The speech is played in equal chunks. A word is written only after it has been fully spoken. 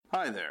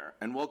Hi there,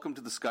 and welcome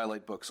to the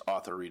Skylight Books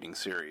author reading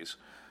series.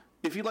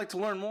 If you'd like to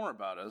learn more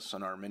about us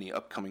and our many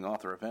upcoming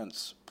author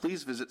events,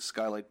 please visit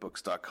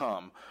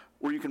skylightbooks.com,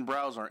 where you can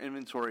browse our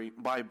inventory,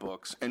 buy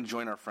books, and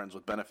join our Friends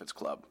with Benefits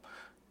Club.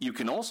 You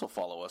can also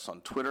follow us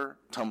on Twitter,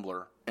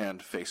 Tumblr, and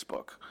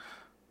Facebook.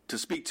 To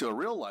speak to a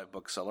real live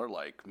bookseller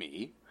like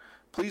me,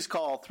 please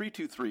call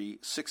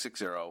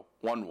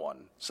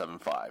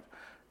 323-660-1175.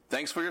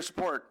 Thanks for your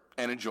support,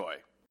 and enjoy.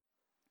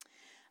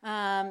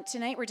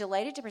 Tonight, we're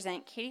delighted to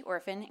present Katie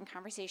Orphan in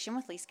conversation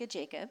with Liska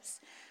Jacobs.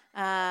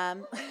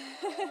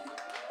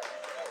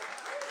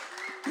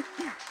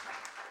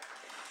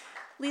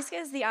 Liska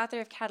is the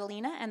author of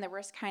Catalina and the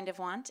Worst Kind of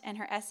Want, and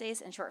her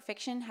essays and short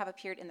fiction have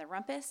appeared in The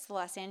Rumpus, the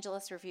Los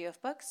Angeles Review of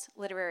Books,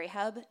 Literary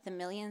Hub, The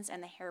Millions,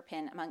 and The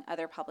Hairpin, among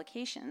other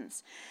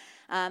publications.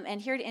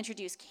 And here to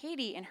introduce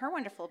Katie and her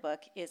wonderful book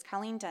is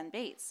Colleen Dunn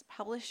Bates,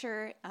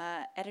 publisher,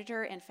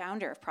 editor, and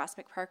founder of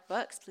Prospect Park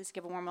Books. Please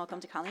give a warm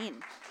welcome to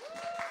Colleen.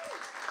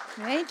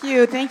 Thank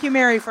you. Thank you,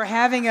 Mary, for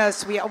having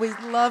us. We always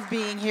love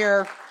being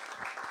here.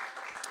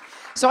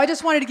 So I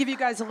just wanted to give you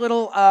guys a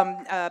little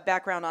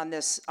background on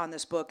this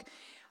book.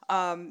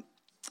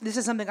 This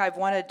is something I've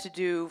wanted to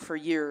do for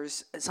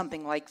years,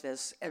 something like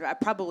this,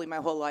 probably my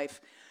whole life.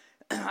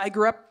 I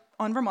grew up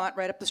on Vermont,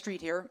 right up the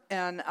street here,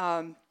 and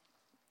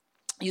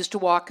used to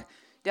walk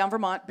down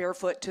Vermont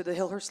barefoot to the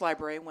Hillhurst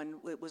Library when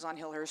it was on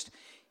Hillhurst.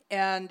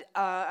 And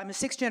I'm a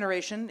sixth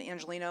generation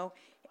Angelino,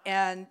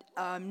 and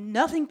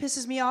nothing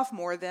pisses me off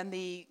more than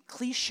the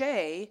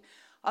cliche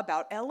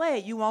about LA.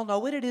 You all know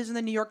what it is, and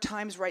the New York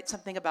Times writes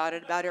something about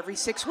it about every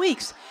 6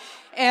 weeks.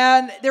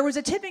 And there was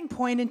a tipping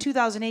point in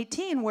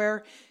 2018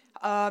 where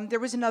there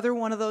was another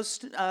one of those,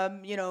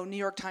 New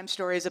York Times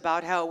stories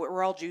about how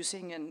we're all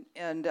juicing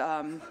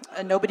and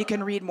nobody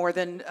can read more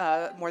than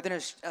a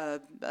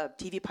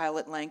TV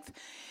pilot length.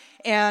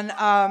 And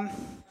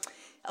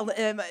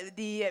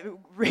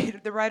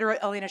the writer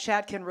Elena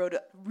Shatkin wrote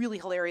a really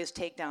hilarious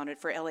takedown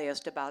for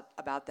LAist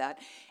about that.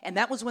 And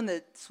that was when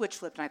the switch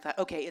flipped, and I thought,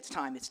 okay, it's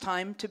time. It's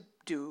time to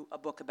do a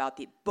book about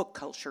the book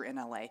culture in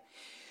LA.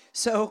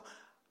 So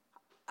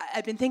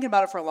I've been thinking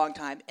about it for a long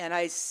time, and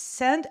I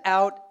sent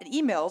out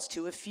emails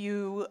to a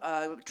few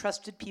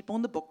trusted people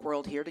in the book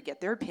world here to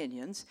get their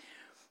opinions.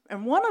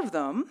 And one of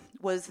them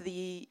was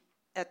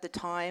at the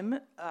time,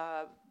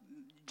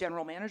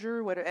 general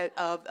manager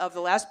of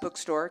the last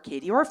bookstore,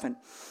 Katie Orphan.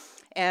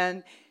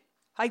 And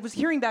I was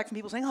hearing back from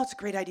people saying, oh, it's a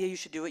great idea, you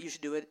should do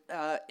it.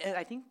 And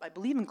I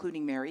believe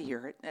including Mary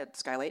here at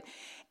Skylight.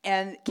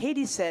 And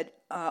Katie said,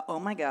 oh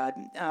my God,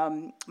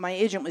 my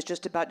agent was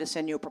just about to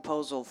send you a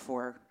proposal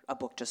for a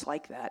book just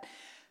like that.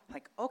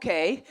 Like,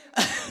 okay.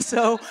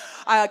 So,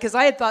 because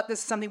I had thought this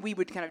is something we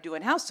would kind of do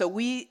in-house. So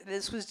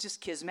this was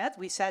just kismet.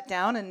 We sat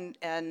down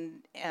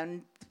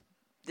and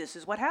this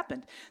is what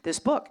happened, this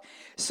book.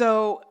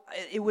 So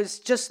it was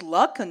just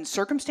luck and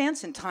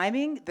circumstance and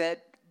timing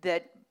that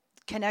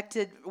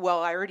connected,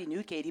 well, I already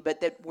knew Katie,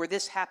 but where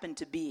this happened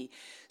to be.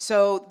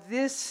 So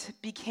this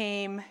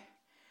became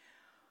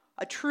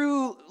a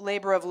true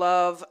labor of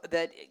love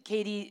that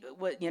Katie,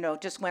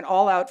 just went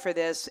all out for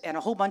this, and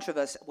a whole bunch of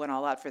us went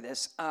all out for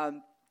this.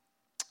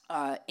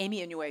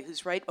 Amy Inoue,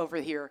 who's right over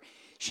here,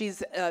 she's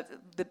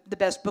the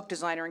best book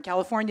designer in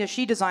California.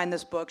 She designed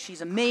this book. She's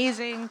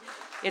amazing.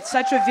 It's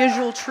such a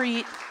visual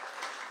treat.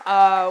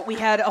 We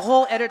had a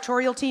whole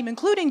editorial team,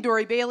 including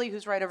Dory Bailey,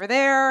 who's right over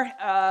there,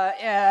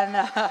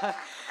 and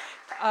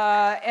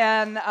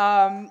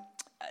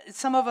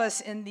some of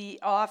us in the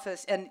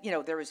office, and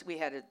we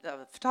had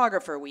a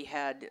photographer, we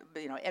had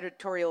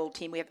editorial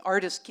team, we had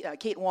artist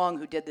Kate Wong,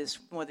 who did this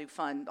really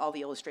fun, all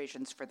the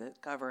illustrations for the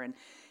cover and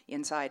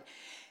inside,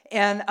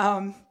 and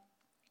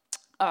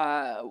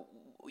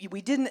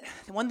we didn't.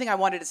 One thing I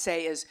wanted to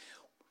say is,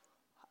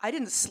 I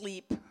didn't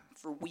sleep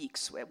for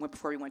weeks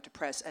before we went to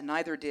press, and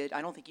neither did,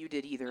 I don't think you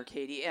did either,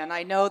 Katie. And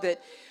I know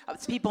that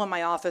people in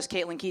my office,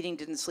 Caitlin Keating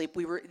didn't sleep.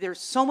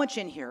 There's so much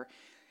in here.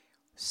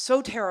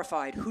 So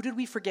terrified. Who did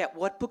we forget?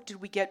 What book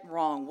did we get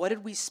wrong? What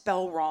did we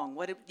spell wrong?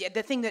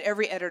 The thing that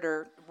every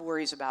editor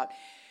worries about.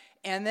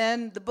 And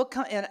then the book,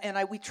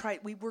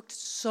 we worked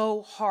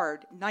so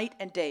hard, night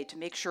and day, to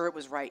make sure it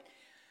was right.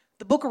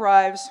 The book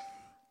arrives.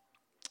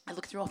 I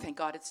look through, oh, thank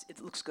God,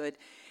 it looks good.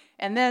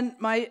 And then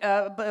my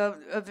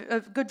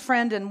a good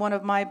friend and one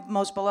of my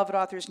most beloved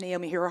authors,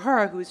 Naomi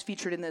Hirohara, who is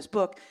featured in this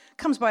book,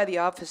 comes by the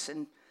office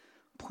and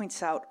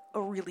points out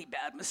a really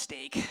bad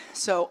mistake.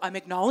 So I'm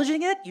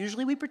acknowledging it.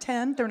 Usually we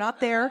pretend they're not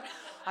there.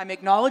 I'm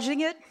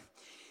acknowledging it.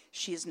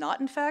 She is not,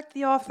 in fact,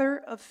 the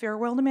author of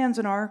Farewell to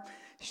Manzanar.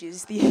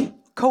 She's the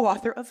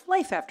co-author of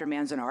Life After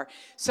Manzanar.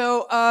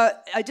 So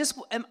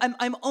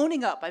I'm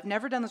owning up. I've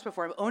never done this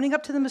before. I'm owning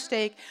up to the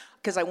mistake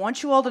because I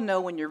want you all to know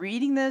when you're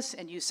reading this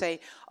and you say,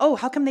 oh,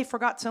 how come they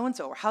forgot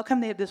so-and-so? Or how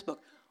come they have this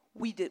book?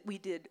 We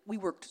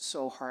worked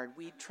so hard.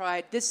 We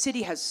tried. This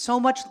city has so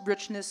much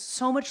richness,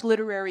 so much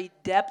literary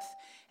depth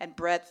and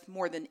breadth,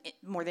 more than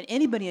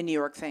anybody in New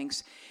York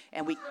thinks,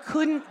 and we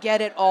couldn't get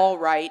it all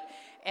right.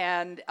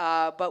 and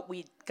but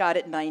we got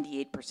it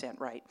 98%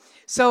 right.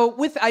 So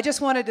I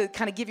just wanted to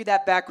kind of give you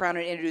that background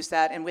and introduce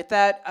that. And with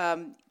that,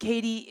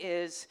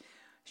 Katie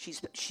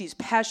she's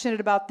passionate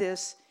about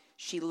this.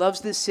 She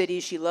loves this city.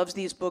 She loves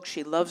these books.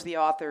 She loves the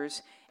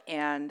authors.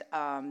 And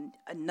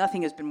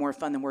nothing has been more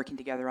fun than working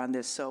together on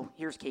this. So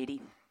here's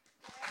Katie.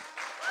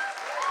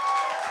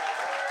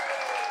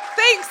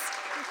 Thanks.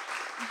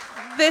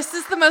 This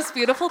is the most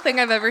beautiful thing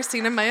I've ever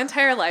seen in my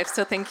entire life,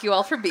 so thank you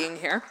all for being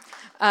here.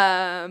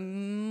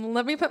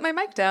 Let me put my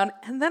mic down,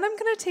 and then I'm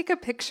going to take a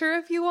picture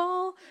of you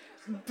all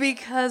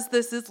because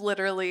this is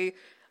literally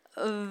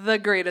the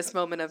greatest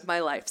moment of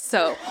my life.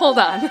 So hold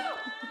on.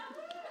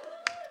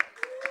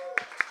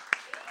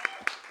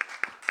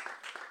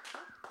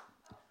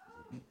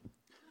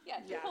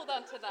 Yeah, hold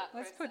on to that.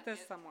 Let's put this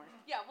somewhere.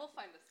 Yeah, we'll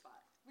find a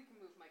spot. We can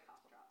move my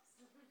cough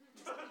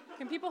drops.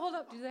 Can people hold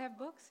up? Do they have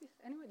books?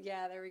 Anyone?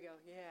 Yeah, there we go.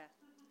 Yeah.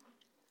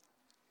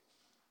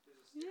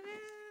 Yeah.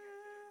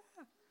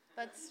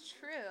 That's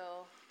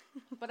true.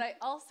 But I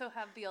also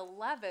have the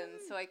 11,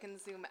 so I can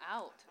zoom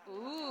out.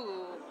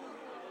 Ooh.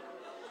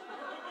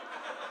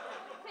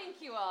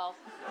 Thank you all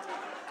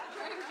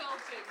for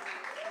indulging me.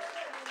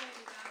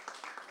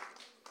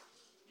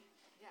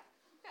 Yeah,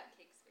 we've got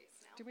cake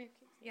space now. Do we have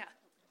cake? Yeah.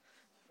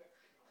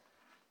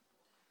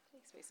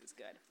 Cake space is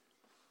good.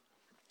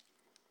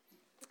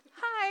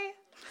 Hi.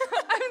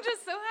 I'm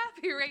just so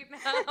happy right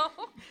now.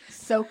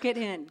 Soak it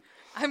in.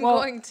 I'm Well,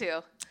 going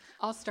to.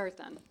 I'll start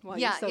then while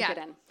Yeah, you soak yeah. it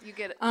in. You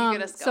get us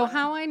going. So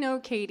how I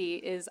know Katie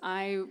is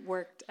I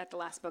worked at the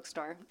last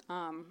bookstore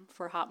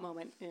for a hot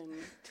moment in,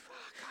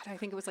 God, I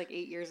think it was like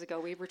 8 years ago.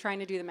 We were trying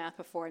to do the math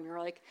before, and we were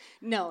like,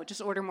 no, just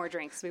order more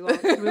drinks. We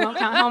won't count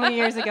how many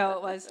years ago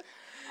it was.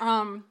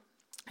 And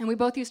we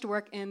both used to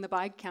work in the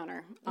buy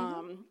counter.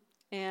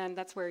 And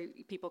that's where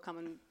people come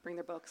and bring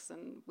their books,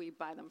 and we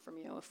buy them from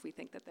you if we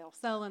think that they'll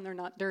sell and they're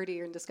not dirty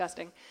or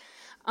disgusting.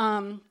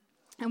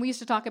 And we used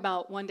to talk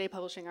about one day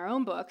publishing our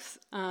own books,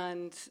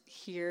 and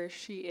here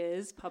she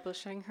is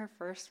publishing her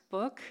first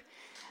book.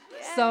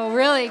 Yeah. So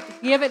really,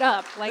 give it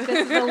up. Like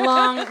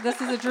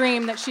this is a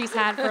dream that she's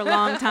had for a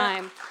long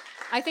time.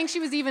 I think she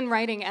was even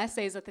writing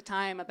essays at the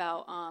time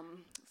about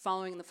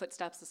following the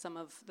footsteps of some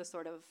of the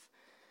sort of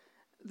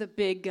the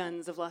big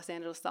guns of Los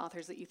Angeles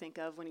authors that you think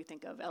of when you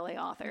think of LA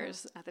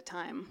authors at the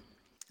time.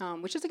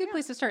 Which is a good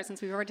place to start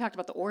since we've already talked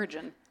about the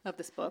origin of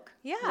this book.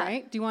 Yeah.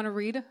 Right? Do you want to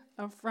read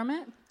from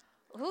it?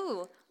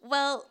 Ooh,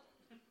 well,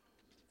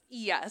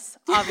 yes,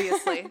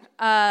 obviously.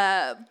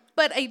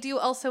 But I do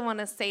also want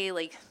to say,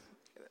 like,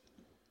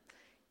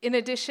 in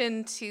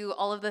addition to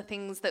all of the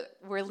things that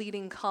were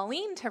leading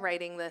Colleen to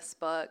writing this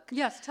book.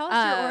 Yes, tell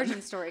us your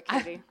origin story,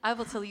 Katie. I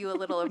will tell you a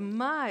little of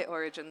my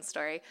origin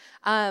story.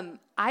 I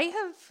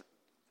have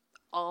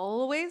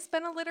always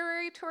been a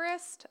literary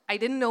tourist. I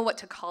didn't know what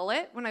to call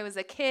it when I was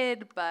a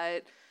kid,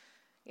 but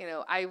you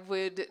know, I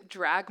would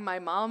drag my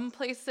mom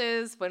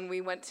places. When we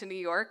went to New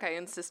York, I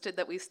insisted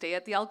that we stay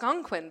at the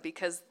Algonquin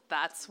because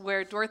that's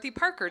where Dorothy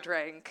Parker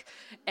drank.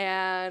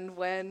 And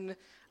when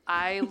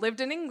I lived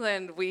in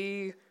England,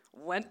 we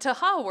went to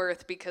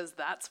Haworth because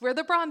that's where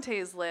the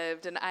Brontes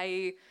lived. And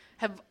I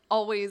have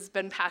always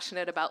been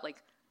passionate about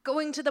like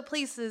going to the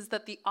places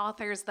that the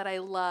authors that I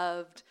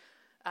loved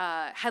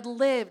had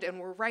lived and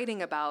were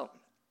writing about.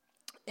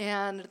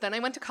 And then I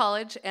went to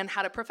college and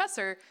had a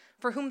professor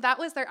for whom that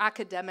was their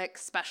academic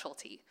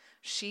specialty.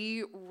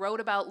 She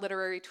wrote about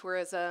literary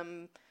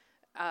tourism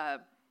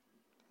and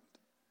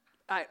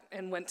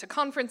went to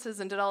conferences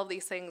and did all of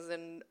these things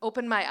and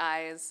opened my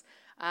eyes.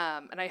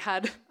 And I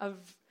had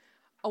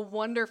a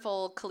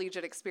wonderful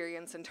collegiate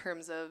experience in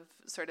terms of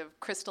sort of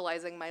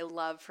crystallizing my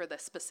love for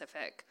this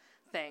specific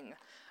thing.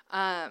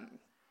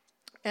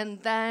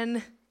 And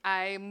then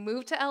I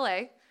moved to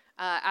LA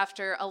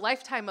after a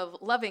lifetime of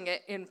loving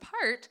it, in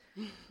part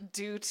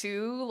due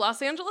to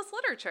Los Angeles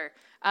literature.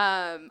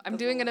 I'm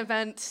doing an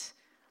event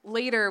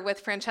later with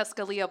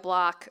Francesca Lia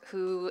Block,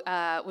 who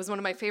was one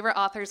of my favorite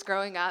authors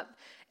growing up.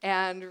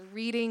 And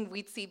reading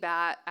Weetzie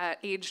Bat at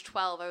age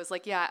 12, I was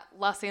like, yeah,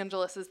 Los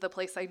Angeles is the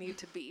place I need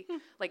to be.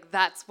 Like,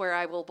 that's where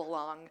I will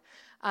belong.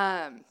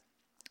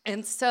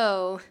 And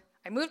so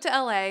I moved to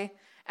LA,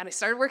 and I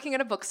started working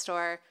at a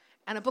bookstore,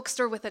 and a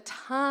bookstore with a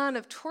ton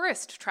of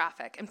tourist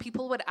traffic, and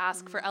people would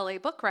ask for LA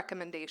book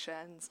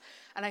recommendations.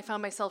 And I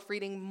found myself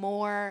reading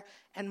more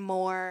and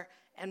more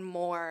and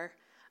more.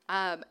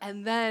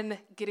 And then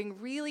getting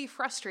really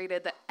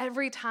frustrated that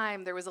every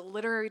time there was a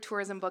literary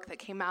tourism book that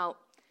came out,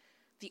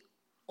 the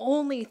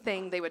only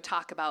thing they would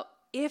talk about,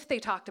 if they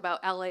talked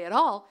about LA at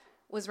all,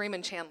 was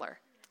Raymond Chandler.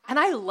 And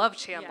I love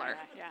Chandler.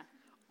 Yeah.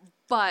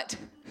 But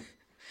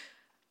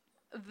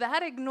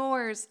that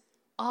ignores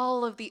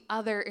all of the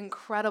other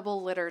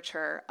incredible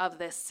literature of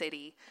this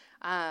city.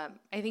 I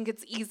think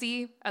it's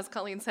easy, as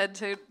Colleen said,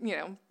 to,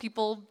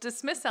 people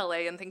dismiss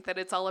LA and think that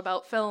it's all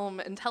about film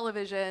and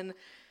television.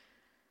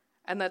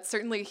 And that's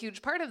certainly a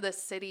huge part of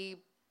this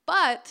city.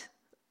 But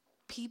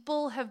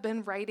people have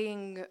been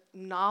writing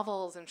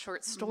novels and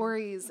short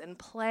stories and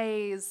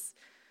plays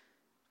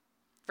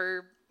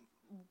for,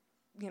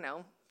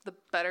 the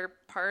better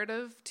part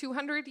of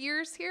 200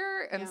 years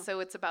here. And so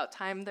it's about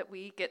time that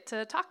we get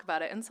to talk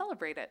about it and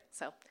celebrate it.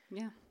 So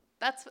Yeah.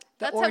 that's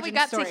how we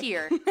got to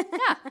here.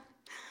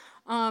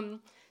 Yeah.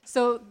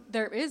 So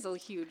there is a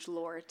huge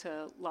lore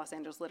to Los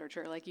Angeles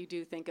literature. Like, you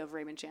do think of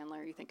Raymond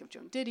Chandler, you think of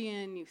Joan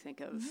Didion, you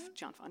think of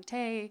John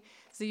Fonte.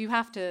 So you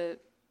have to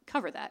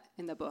cover that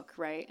in the book,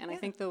 right? And I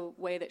think the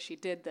way that she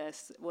did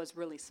this was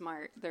really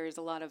smart. There's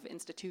a lot of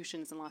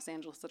institutions in Los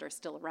Angeles that are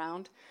still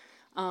around,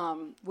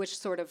 which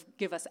sort of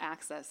give us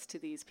access to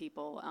these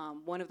people.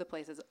 One of the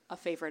places, a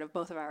favorite of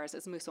both of ours,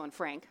 is Musso and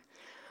Frank.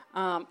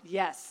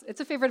 Yes,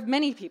 it's a favorite of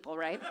many people,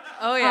 right?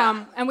 Oh,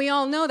 yeah. And we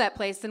all know that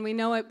place, and we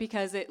know it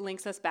because it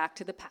links us back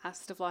to the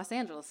past of Los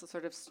Angeles, the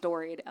sort of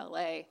storied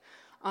LA.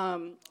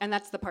 And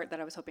that's the part that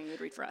I was hoping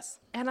you'd read for us.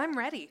 And I'm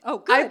ready. Oh,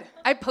 good.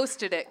 I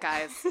posted it,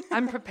 guys.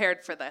 I'm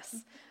prepared for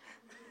this.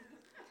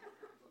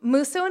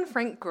 Musso and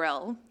Frank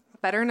Grill,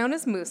 better known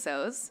as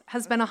Musso's,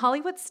 has been a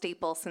Hollywood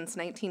staple since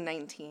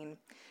 1919.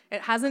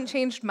 It hasn't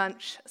changed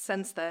much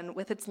since then,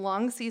 with its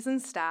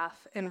long-seasoned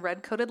staff in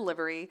red-coated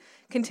livery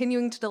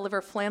continuing to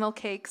deliver flannel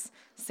cakes,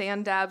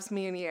 sand dabs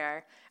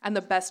Meunier, and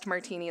the best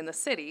martini in the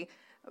city,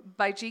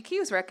 by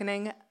GQ's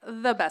reckoning,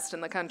 the best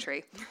in the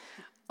country.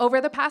 Over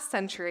the past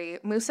century,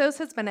 Musso's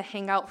has been a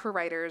hangout for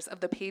writers of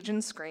the page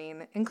and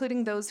screen,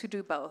 including those who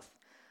do both.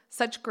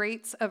 Such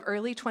greats of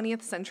early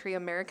 20th century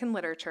American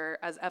literature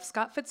as F.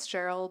 Scott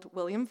Fitzgerald,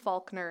 William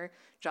Faulkner,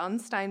 John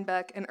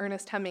Steinbeck, and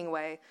Ernest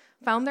Hemingway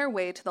found their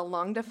way to the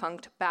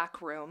long-defunct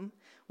Back Room,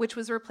 which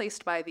was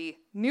replaced by the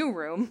New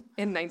Room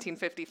in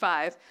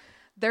 1955.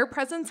 Their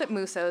presence at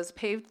Musso's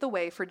paved the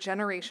way for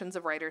generations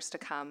of writers to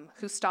come,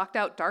 who stalked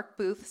out dark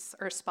booths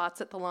or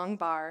spots at the long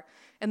bar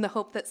in the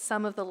hope that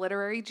some of the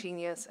literary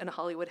genius in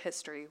Hollywood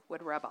history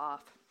would rub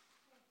off.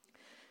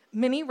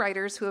 Many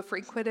writers who have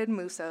frequented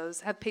Musso's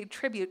have paid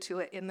tribute to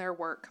it in their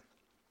work.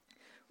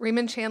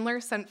 Raymond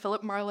Chandler sent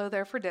Philip Marlowe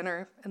there for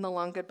dinner in The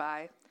Long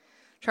Goodbye.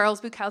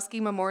 Charles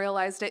Bukowski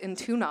memorialized it in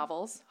 2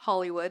 novels,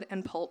 Hollywood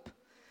and Pulp.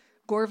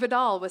 Gore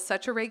Vidal was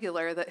such a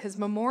regular that his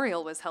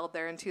memorial was held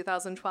there in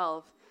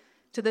 2012.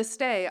 To this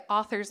day,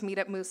 authors meet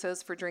at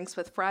Musso's for drinks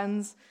with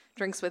friends,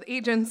 drinks with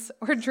agents,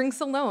 or drinks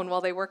alone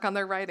while they work on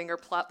their writing or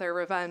plot their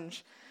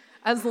revenge.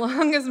 As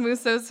long as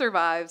Musso's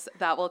survives,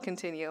 that will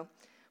continue.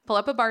 Pull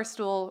up a bar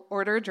stool,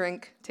 order a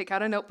drink, take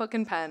out a notebook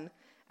and pen,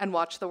 and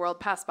watch the world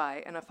pass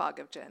by in a fog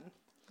of gin.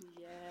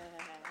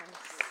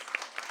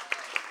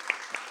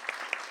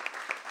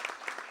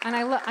 And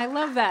I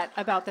love that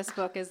about this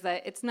book, is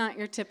that it's not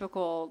your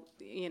typical,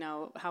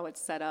 how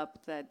it's set up,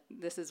 that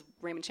this is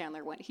Raymond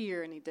Chandler went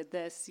here and he did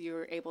this.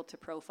 You're able to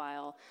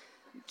profile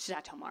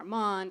Chateau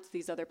Marmont,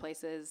 these other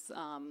places.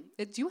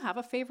 Do you have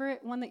a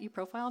favorite one that you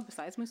profiled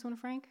besides Musso and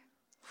Frank?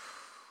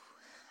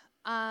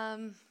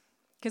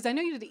 Because I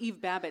know you did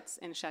Eve Babbitt's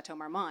in Chateau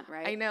Marmont,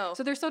 right? I know.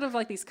 So there's sort of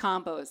like these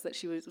combos that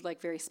she was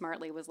like very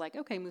smartly was like,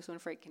 okay, Musso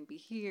and Frank can be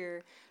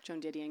here. Joan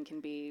Didion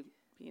can be,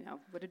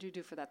 what did you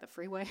do for that? The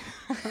freeway?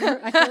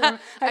 I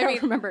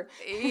don't remember.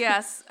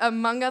 Yes,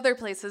 among other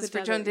places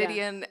for Joan desert,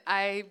 Didion,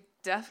 I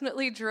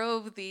definitely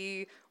drove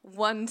the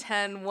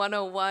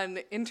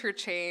 110-101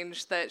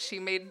 interchange that she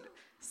made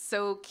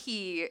so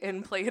key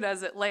in Play It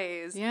As It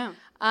Lays. Yeah.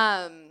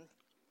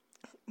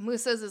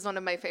 Musso's is one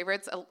of my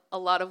favorites. A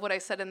lot of what I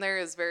said in there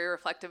is very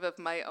reflective of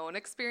my own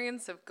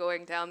experience of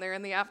going down there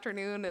in the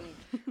afternoon and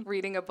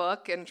reading a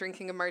book and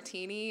drinking a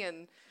martini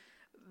and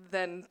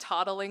then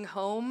toddling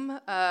home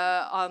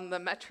on the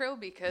metro,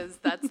 because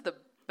that's the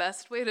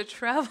best way to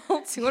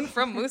travel to and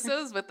from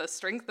Musso's with the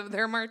strength of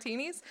their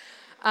martinis.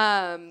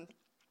 But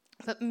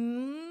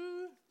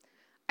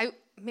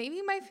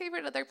maybe my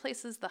favorite other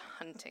place is the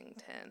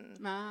Huntington.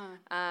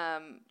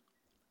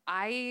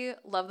 I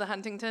love the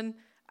Huntington.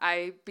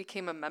 I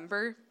became a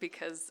member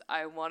because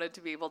I wanted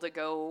to be able to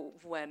go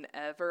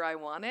whenever I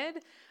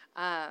wanted.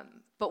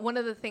 But one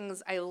of the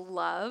things I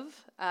love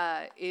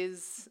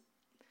is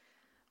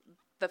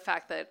the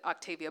fact that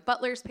Octavia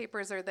Butler's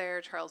papers are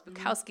there, Charles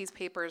Bukowski's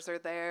papers are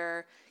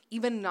there,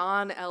 even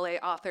non-LA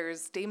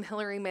authors, Dame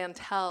Hilary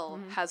Mantel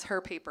has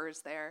her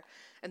papers there.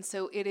 And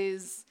so it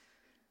is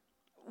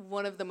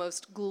one of the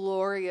most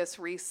glorious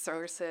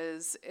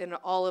resources in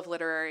all of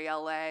literary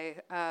LA.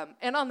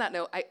 And on that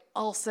note, I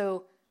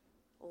also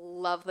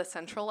love the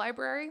Central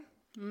Library.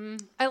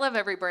 I love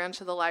every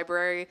branch of the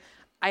library.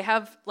 I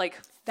have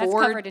That's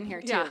covered in here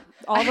too. Yeah.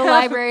 All the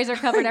libraries are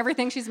covered.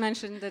 Everything she's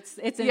mentioned, it's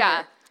in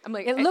there. I'm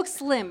like, it looks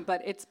slim,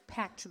 but it's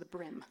packed to the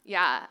brim.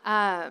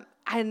 Yeah.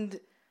 And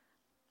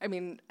I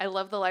mean, I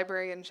love the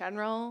library in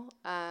general.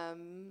 I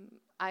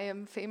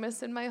am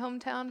famous in my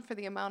hometown for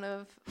the amount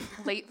of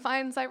late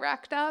fines I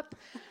racked up.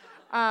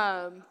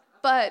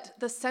 But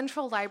the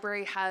Central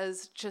Library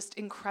has just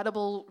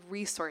incredible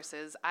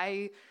resources.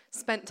 I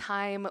spent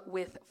time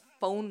with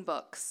phone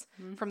books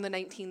from the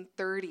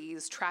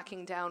 1930s,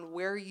 tracking down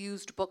where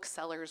used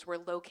booksellers were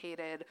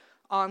located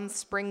on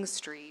Spring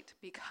Street,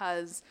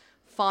 because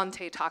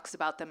Fonte talks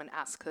about them in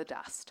Ask the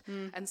Dust.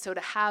 And so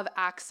to have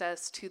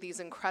access to these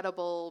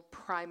incredible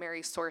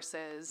primary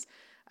sources,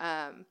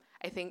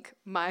 I think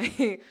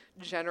my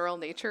general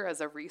nature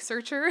as a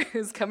researcher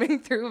is coming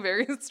through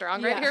very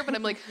strong right here, but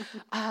I'm like,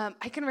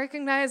 I can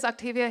recognize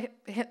Octavia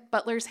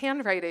Butler's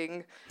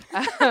handwriting.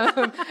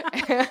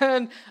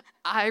 And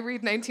I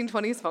read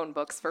 1920s phone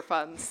books for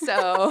fun,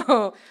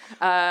 so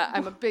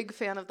I'm a big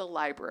fan of the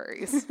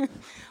libraries.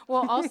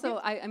 Well, also,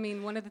 I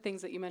mean, one of the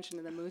things that you mentioned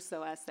in the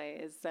Musso essay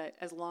is that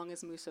as long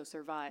as Musso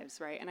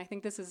survives, right? And I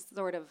think this is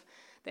sort of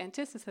the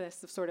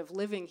antithesis of sort of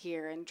living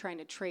here and trying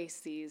to trace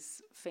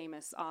these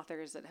famous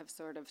authors that have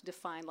sort of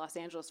defined Los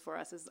Angeles for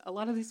us, is a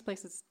lot of these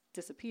places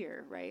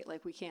disappear, right?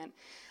 Like we can't,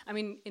 I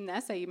mean, in the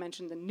essay you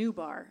mentioned the New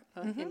Bar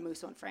in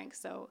Musso and Frank,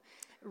 so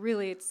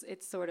really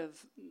it's sort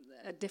of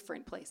a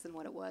different place than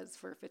what it was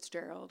for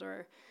Fitzgerald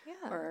or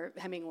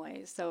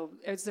Hemingway. So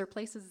is there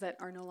places that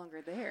are no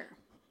longer there?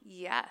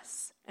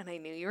 Yes, and I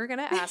knew you were going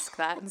to ask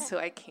that, and so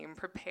I came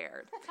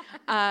prepared.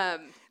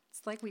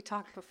 It's like we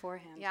talked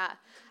beforehand. Yeah,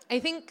 I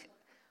think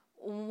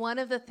one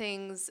of the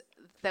things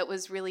that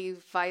was really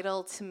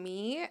vital to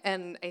me,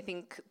 and I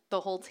think the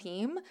whole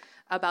team,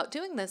 about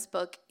doing this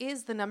book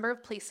is the number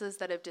of places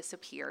that have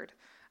disappeared.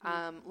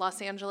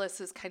 Los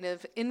Angeles is kind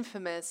of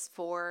infamous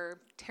for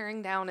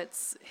tearing down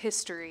its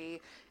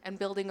history and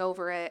building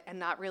over it and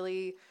not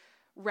really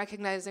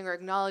recognizing or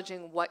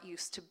acknowledging what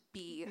used to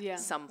be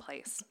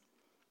someplace.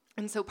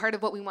 And so part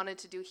of what we wanted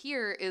to do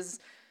here is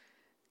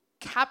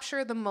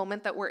capture the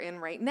moment that we're in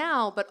right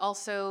now, but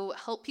also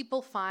help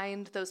people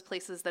find those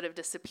places that have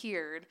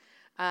disappeared.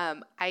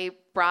 I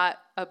brought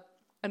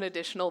an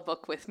additional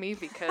book with me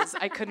because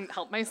I couldn't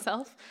help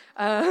myself.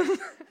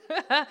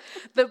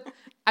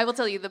 I will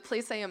tell you, the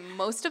place I am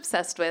most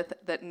obsessed with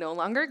that no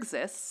longer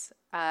exists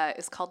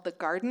is called the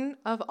Garden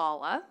of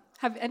Allah.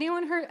 Have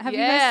anyone heard? Have you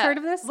guys heard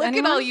of this? Look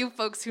Anyone? at all you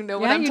folks who know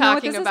what I'm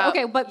talking about.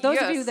 Okay, but those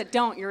of you that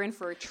don't, you're in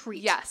for a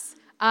treat. Yes.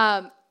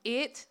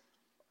 It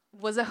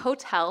was a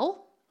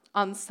hotel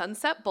on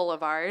Sunset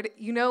Boulevard.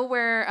 You know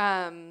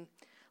where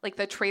like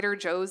the Trader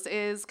Joe's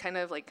is, kind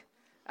of like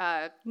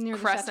near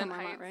Crescent the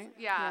Heights, right?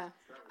 Yeah.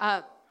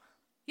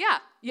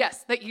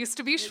 Yes, that used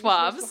to be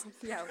Schwab's.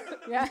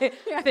 Yeah.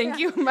 Thank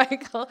you,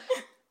 Michael.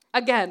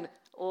 Again,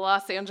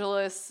 Los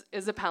Angeles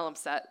is a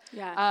palimpsest.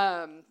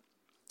 Yeah.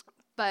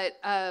 But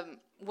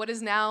what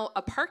is now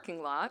a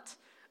parking lot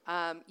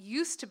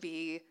used to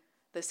be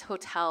this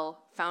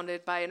hotel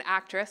founded by an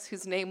actress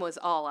whose name was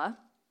Allah,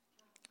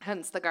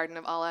 hence the Garden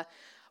of Allah.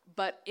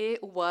 But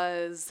it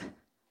was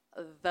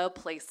the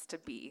place to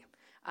be.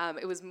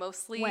 It was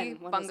mostly When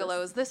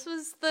bungalows. This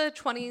was the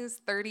 20s,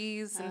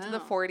 30s, into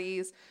the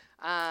 40s.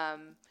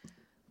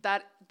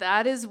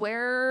 That is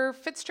where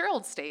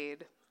Fitzgerald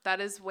stayed. That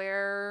is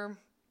where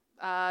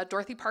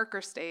Dorothy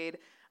Parker stayed.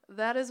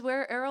 That is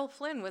where Errol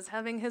Flynn was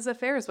having his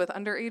affairs with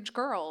underage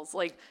girls.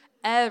 Like,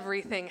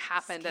 everything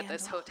happened at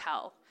this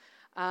hotel.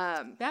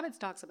 Babbitts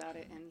talks about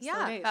it in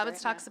Slow Days,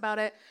 Babbitts talks about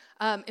it,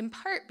 in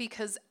part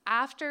because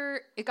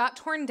after it got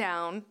torn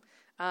down,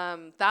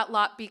 that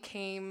lot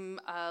became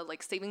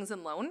like savings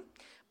and loan,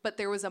 but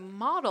there was a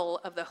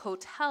model of the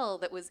hotel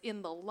that was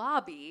in the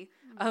lobby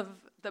of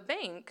the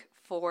bank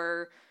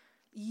for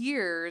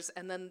years,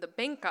 and then the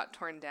bank got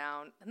torn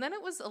down, and then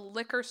it was a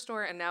liquor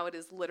store, and now it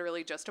is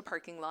literally just a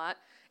parking lot,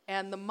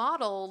 and the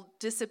model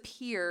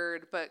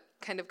disappeared, but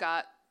kind of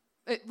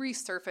it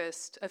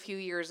resurfaced a few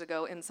years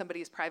ago in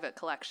somebody's private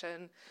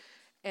collection.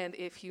 And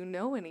if you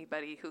know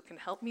anybody who can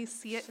help me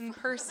see it in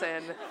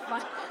person,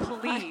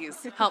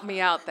 please help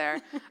me out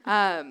there.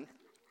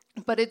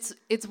 But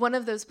it's one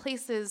of those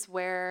places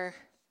where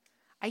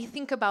I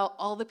think about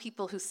all the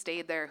people who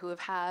stayed there who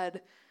have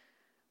had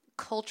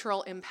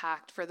cultural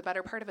impact for the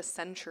better part of a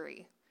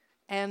century.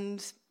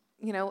 And,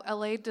 you know,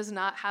 LA does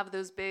not have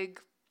those big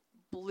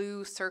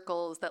blue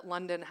circles that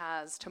London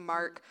has to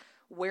mark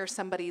where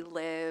somebody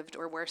lived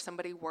or where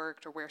somebody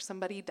worked or where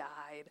somebody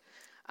died.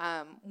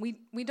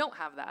 We don't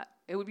have that.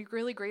 It would be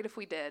really great if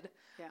we did.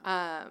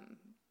 Yeah.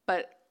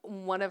 But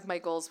one of my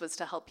goals was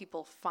to help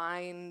people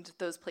find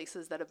those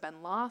places that have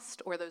been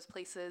lost or those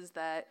places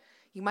that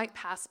you might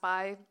pass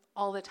by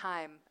all the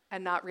time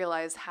and not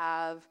realize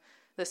have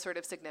this sort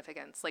of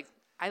significance. Like,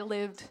 I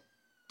lived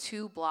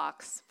 2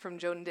 blocks from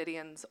Joan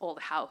Didion's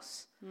old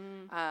house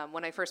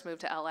when I first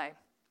moved to LA.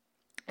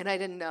 And I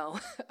didn't know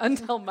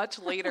until much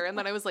later. And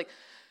then I was like,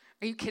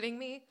 are you kidding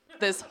me?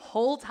 This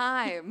whole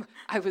time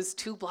I was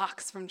 2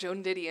 blocks from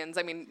Joan Didion's.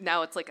 I mean,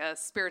 now it's like a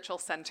spiritual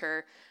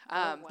center,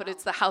 but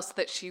it's the house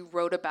that she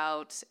wrote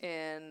about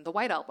in the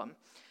White Album.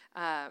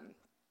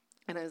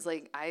 And I was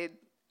like,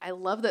 I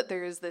love that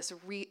there is this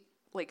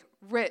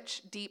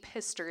rich, deep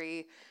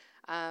history,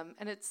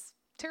 and it's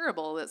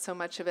terrible that so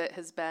much of it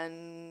has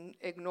been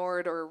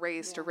ignored or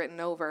erased or written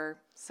over.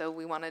 So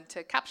we wanted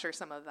to capture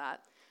some of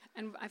that.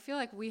 And I feel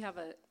like we have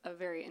a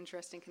very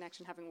interesting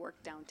connection, having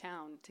worked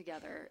downtown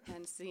together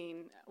and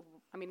seen,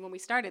 I mean, when we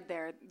started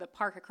there, the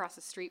park across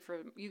the street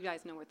from, you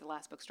guys know where the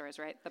Last Bookstore is,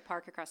 right? The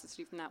park across the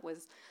street from that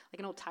was like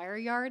an old tire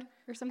yard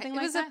or something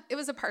like that? It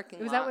was a parking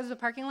lot. That was a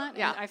parking lot?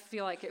 Yeah. And I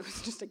feel like it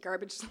was just a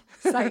garbage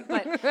site.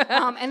 But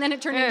and then it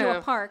turned into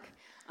a park.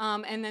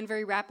 And then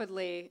very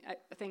rapidly,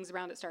 things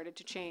around it started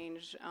to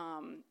change.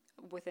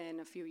 within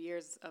a few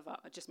years of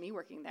just me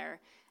working there.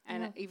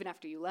 And even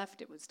after you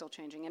left, it was still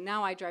changing. And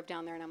now I drive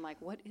down there and I'm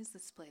like, what is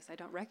this place? I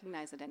don't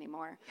recognize it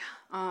anymore.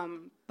 Yeah.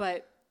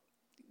 But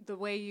the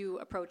way you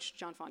approached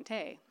John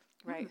Fonte,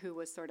 right, who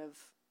was sort of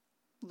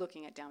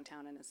looking at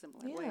downtown in a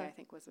similar way, I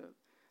think was a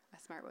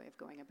smart way of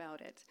going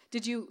about it.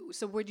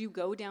 Would you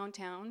go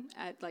downtown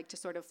to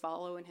sort of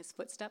follow in his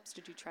footsteps?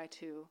 Did you try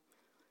to?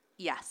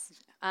 Yes.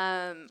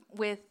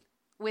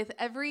 With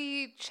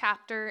every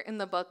chapter in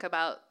the book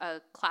about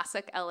a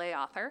classic LA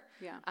author,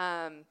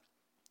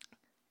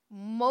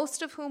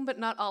 most of whom, but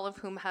not all of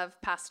whom,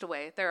 have passed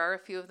away. There are a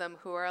few of them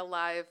who are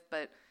alive,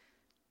 but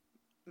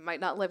might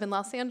not live in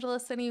Los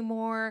Angeles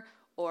anymore,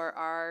 or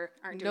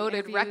aren't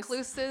noted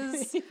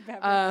recluses.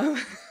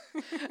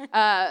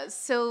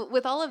 So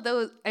with all of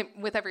those,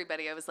 with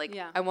everybody, I was like,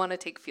 I want to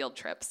take field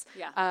trips.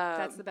 Yeah,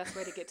 that's the best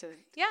way to get to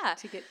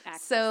get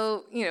access.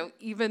 So,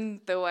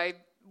 even though I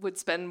would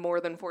spend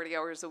more than 40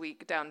 hours a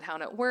week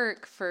downtown at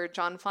work, for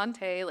John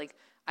Fonte, like,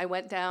 I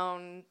went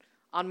down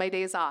on my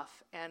days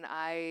off and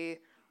I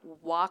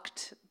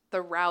walked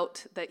the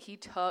route that he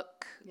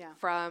took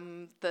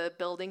from the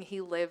building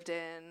he lived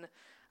in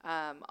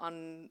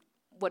on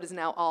what is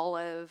now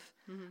Olive.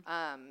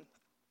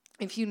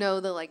 If you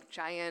know the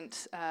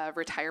giant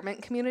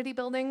retirement community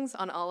buildings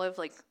on Olive,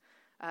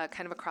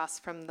 kind of across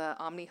from the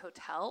Omni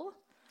Hotel.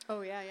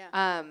 Oh,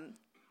 yeah.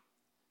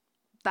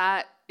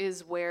 That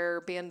is where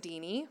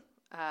Bandini,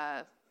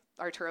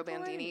 Arturo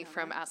Bandini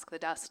from Ask the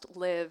Dust,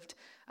 lived.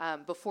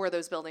 Before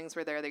those buildings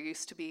were there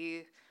used to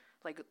be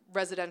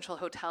residential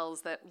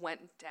hotels that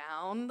went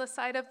down the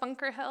side of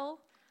Bunker Hill,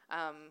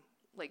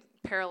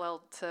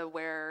 parallel to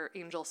where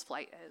Angel's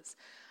Flight is.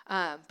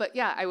 But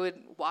yeah, I would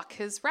walk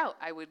his route.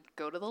 I would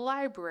go to the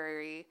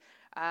library.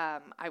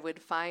 I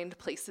would find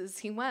places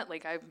he went.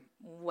 I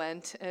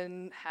went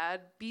and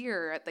had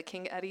beer at the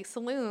King Eddie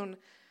Saloon.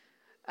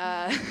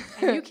 And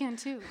you can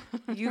too.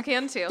 You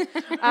can too.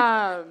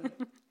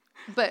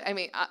 But I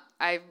mean,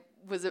 I'm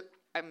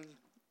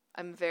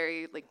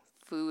very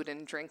food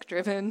and drink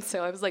driven.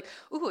 So I was like,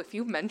 ooh, if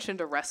you mentioned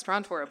a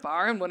restaurant or a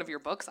bar in one of your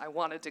books, I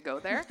wanted to go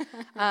there.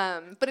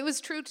 But it was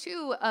true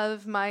too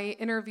of my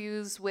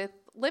interviews with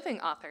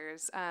living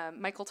authors.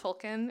 Michael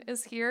Tolkien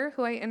is here,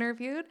 who I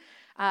interviewed.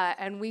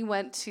 And we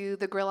went to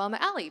the Grill on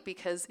the Alley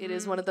because it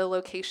is one of the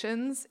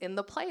locations in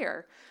The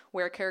Player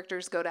where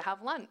characters go to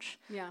have lunch.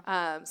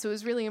 Yeah. So it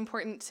was really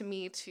important to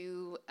me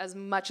to, as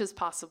much as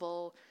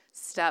possible,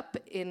 step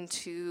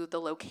into the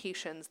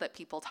locations that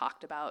people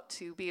talked about,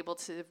 to be able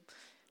to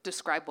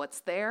describe what's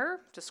there,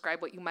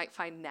 describe what you might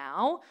find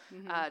now,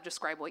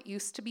 describe what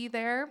used to be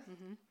there,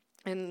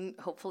 and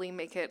hopefully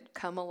make it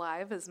come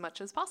alive as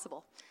much as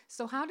possible.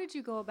 So how did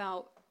you go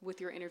about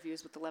with your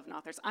interviews with 11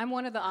 authors? I'm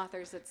one of the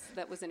authors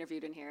that was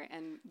interviewed in here,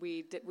 and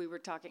we were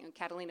talking, and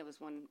Catalina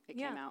was when it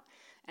came out.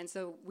 And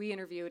so we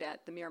interviewed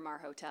at the Miramar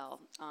Hotel,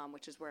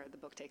 which is where the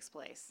book takes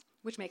place,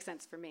 which makes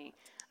sense for me.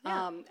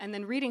 And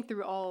then reading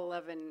through all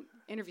 11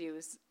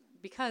 interviews,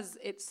 because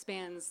it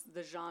spans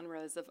the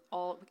genres of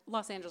all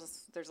Los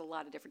Angeles, there's a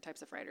lot of different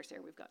types of writers here.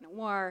 We've got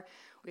noir,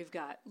 we've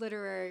got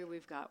literary,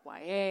 we've got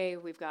YA,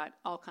 we've got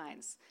all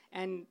kinds.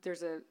 And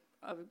there's a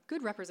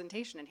good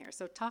representation in here.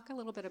 So talk a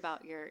little bit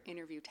about your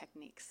interview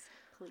techniques,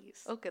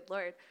 please. Oh, good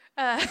Lord.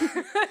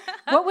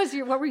 What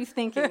were you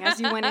thinking as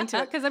you went into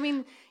it? Because, I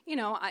mean,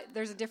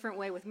 there's a different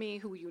way with me,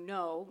 who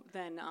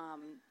than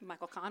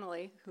Michael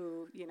Connolly,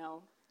 who,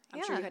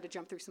 I'm sure you had to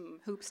jump through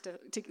some hoops to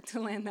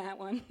land that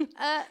one.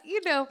 A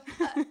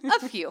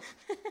few.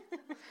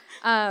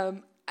 I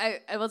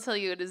will tell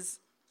you, it is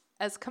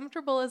as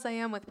comfortable as I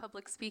am with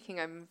public speaking.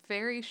 I'm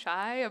very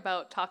shy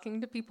about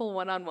talking to people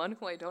one-on-one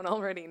who I don't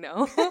already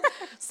know.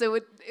 So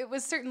it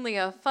was certainly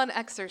a fun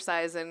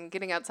exercise in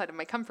getting outside of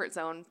my comfort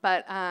zone.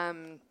 But,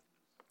 I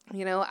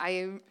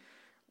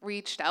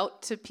reached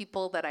out to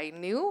people that I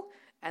knew,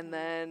 and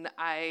then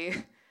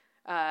I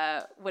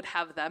would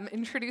have them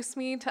introduce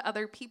me to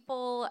other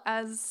people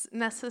as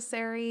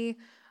necessary.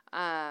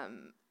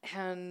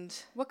 And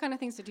what kind of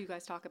things did you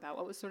guys talk about?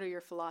 What was sort of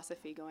your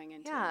philosophy going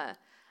into it?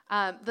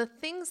 The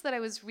things that I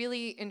was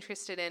really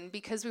interested in,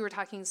 because we were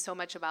talking so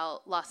much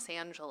about Los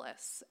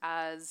Angeles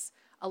as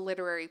a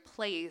literary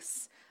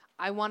place,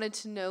 I wanted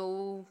to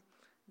know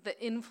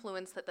the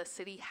influence that the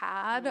city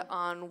had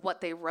on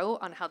what they wrote,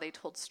 on how they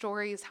told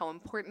stories, how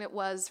important it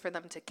was for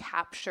them to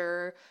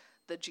capture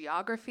the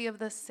geography of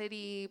the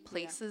city,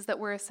 places that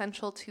were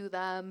essential to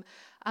them,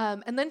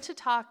 and then to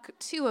talk,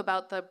 too,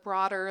 about the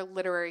broader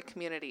literary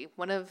community.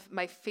 One of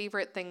my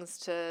favorite things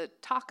to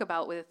talk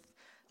about with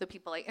the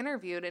people I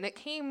interviewed, and it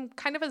came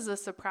kind of as a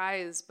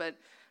surprise, but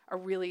a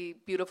really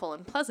beautiful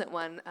and pleasant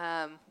one,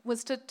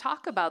 was to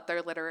talk about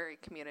their literary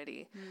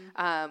community,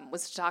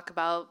 was to talk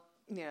about,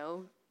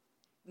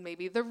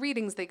 maybe the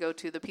readings they go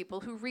to, the people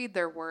who read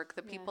their work,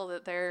 the people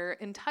that they're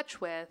in touch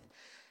with.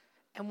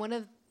 And one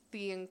of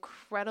the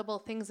incredible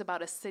things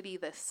about a city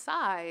this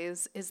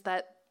size is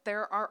that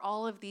there are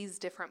all of these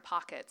different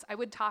pockets. I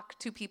would talk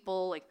to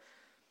people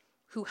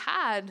who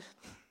had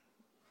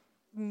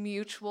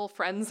mutual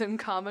friends in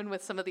common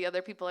with some of the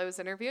other people I was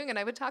interviewing, and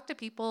I would talk to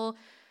people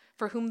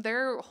for whom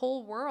their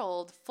whole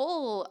world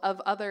full of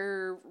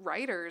other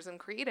writers and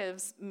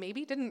creatives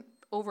maybe didn't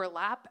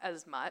overlap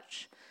as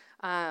much.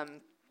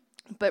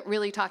 But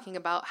really talking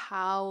about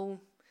how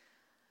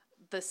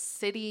the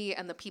city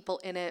and the people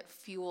in it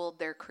fueled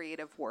their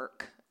creative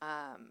work,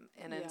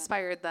 and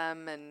inspired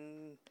them,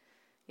 and,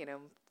 you know,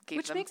 gave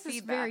Which them makes this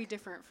feedback. very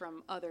different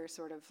from other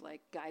sort of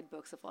like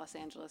guidebooks of Los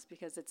Angeles,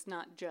 because it's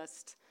not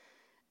just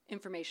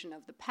information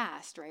of the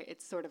past, right?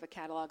 It's sort of a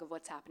catalog of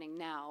what's happening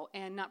now,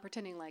 and not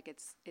pretending like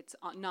it's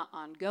not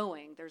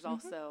ongoing. There's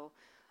also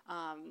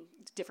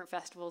different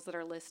festivals that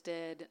are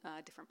listed,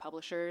 different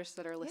publishers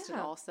that are listed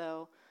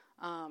also.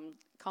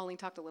 Colleen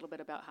talked a little bit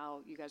about how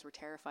you guys were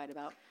terrified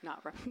about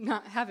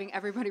not having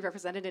everybody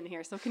represented in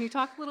here. So can you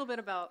talk a little bit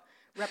about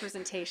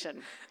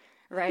representation,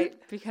 right?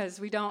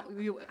 Because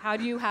how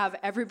do you have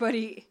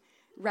everybody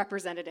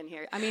represented in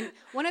here? I mean,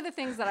 one of the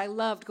things that I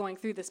loved going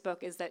through this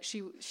book is that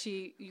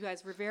you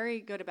guys were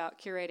very good about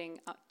curating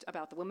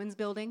about the women's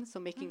building, so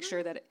making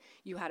sure that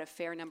you had a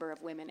fair number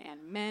of women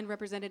and men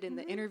represented in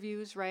the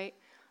interviews, right?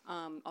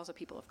 Also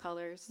people of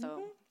color,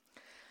 so...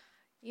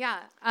 Yeah.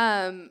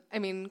 I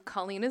mean,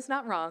 Colleen is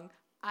not wrong.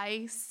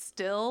 I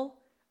know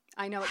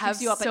it have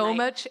keeps you up so at night.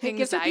 much It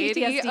gives her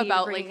anxiety PTSD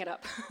about bringing like it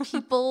up.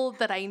 people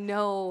that I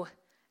know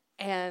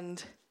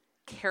and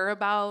care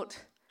about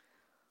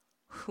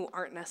who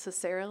aren't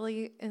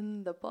necessarily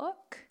in the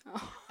book.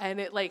 And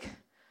it like,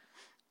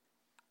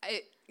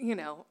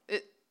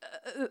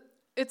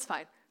 it's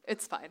fine.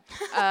 It's fine.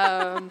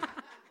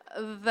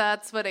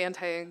 That's what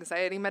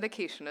anti-anxiety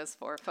medication is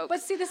for, folks.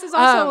 But see, this is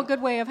also a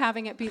good way of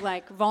having it be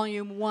like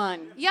volume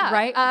 1,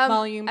 right?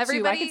 Volume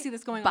 2. I can see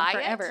this going on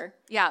forever.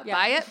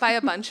 Buy it, buy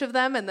a bunch of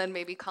them, and then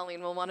maybe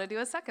Colleen will want to do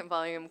a second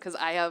volume, because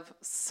I have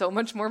so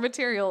much more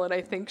material, and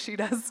I think she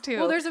does too.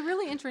 Well, there's a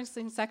really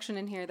interesting section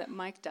in here that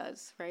Mike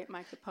does, right?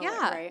 Mike the poet,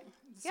 right?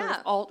 Sort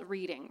of alt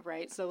reading,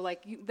 right? So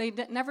like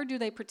never do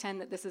they pretend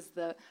that this is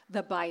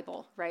the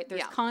Bible, right?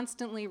 There's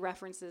constantly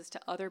references to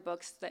other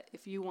books that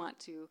if you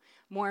want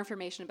more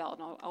information about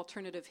an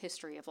alternative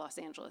history of Los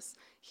Angeles,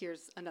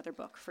 here's another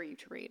book for you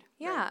to read.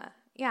 Yeah.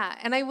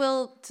 And I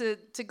will, to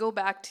go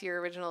back to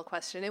your original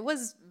question, it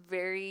was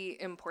very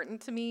important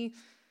to me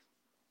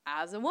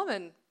as a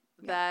woman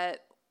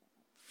that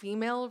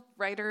female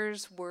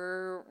writers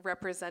were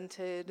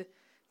represented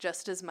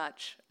just as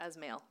much as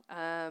male.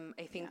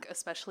 I think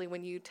especially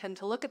when you tend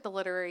to look at the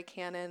literary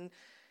canon.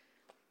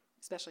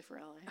 Especially for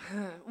LA.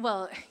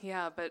 Well,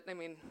 yeah, but I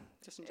mean,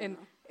 just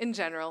in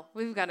general,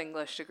 we've got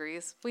English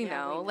degrees. We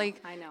know.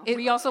 Like, I know.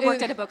 We also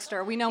worked at a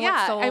bookstore. We know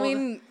what's sold. I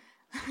mean,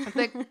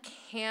 the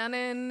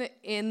canon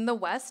in the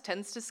West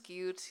tends to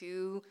skew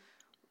to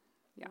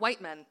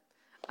white men.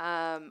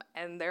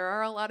 And there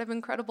are a lot of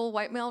incredible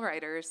white male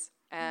writers,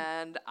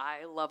 and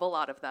I love a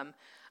lot of them.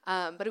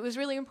 But it was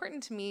really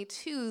important to me,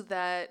 too,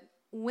 that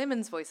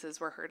women's voices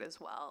were heard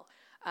as well.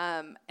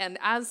 And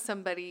as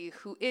somebody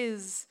who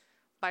is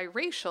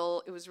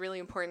biracial, it was really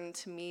important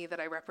to me that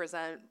I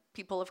represent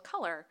people of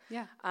color.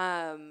 Yeah.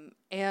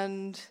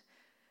 And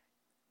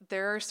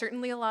there are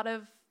certainly a lot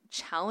of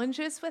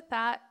challenges with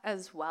that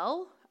as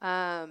well.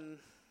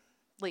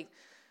 Like,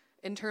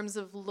 in terms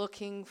of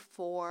looking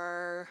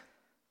for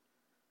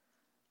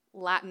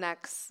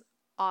Latinx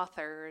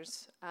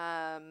authors,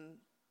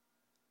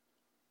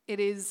 it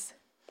is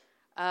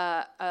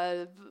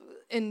a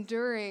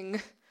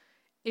enduring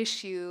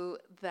issue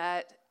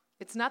that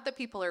it's not that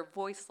people are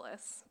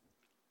voiceless,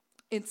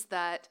 it's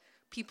that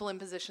people in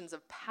positions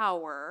of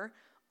power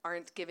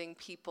aren't giving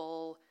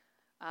people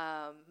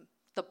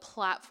the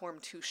platform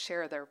to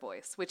share their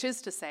voice, which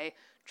is to say,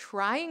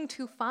 trying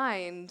to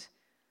find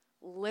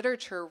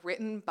literature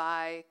written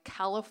by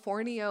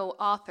California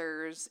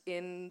authors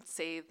in,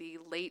 say, the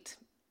late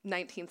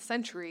 19th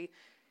century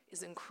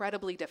is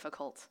incredibly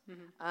difficult.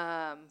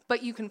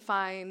 But you can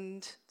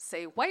find,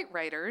 say, white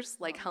writers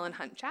like Helen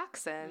Hunt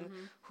Jackson,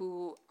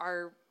 who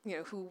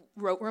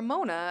wrote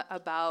Ramona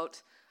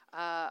about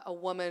a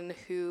woman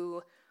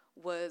who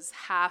was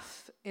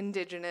half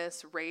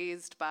indigenous,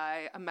 raised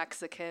by a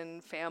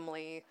Mexican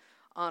family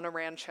on a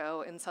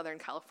rancho in Southern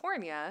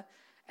California,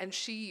 and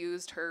she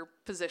used her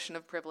position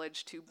of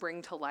privilege to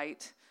bring to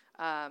light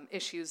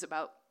issues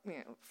about,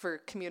 for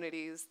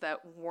communities that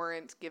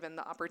weren't given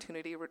the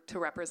opportunity to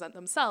represent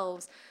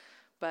themselves.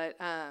 But,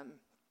 I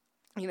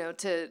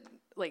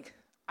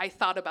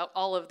thought about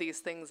all of these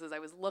things as I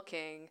was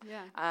looking.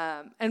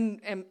 Yeah.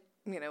 And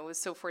was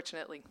so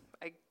fortunately,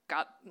 I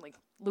got,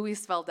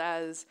 Luis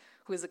Valdez,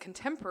 who is a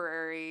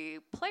contemporary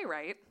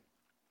playwright,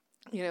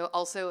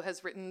 also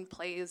has written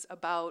plays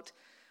about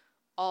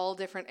all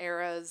different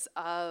eras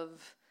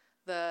of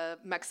the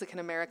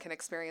Mexican-American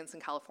experience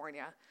in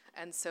California.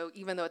 And so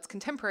even though it's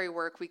contemporary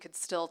work, we could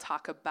still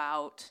talk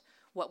about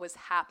what was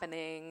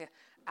happening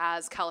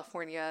as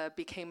California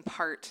became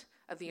part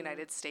of the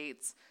United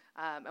States,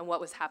 and what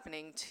was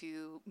happening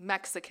to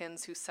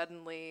Mexicans who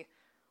suddenly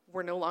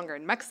were no longer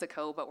in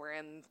Mexico, but were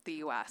in the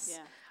U.S.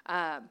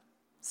 Yeah.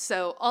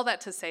 So all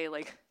that to say,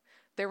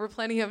 there were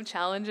plenty of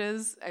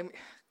challenges.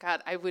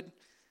 I would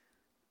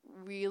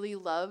really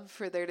love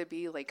for there to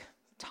be,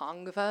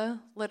 Tongva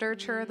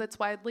literature that's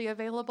widely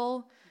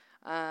available.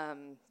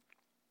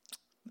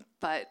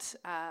 But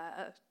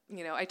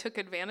I took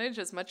advantage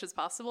as much as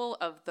possible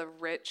of the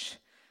rich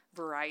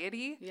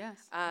variety. Yes.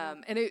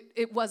 And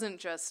it wasn't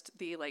just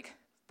the like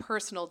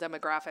personal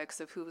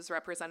demographics of who was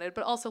represented,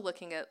 but also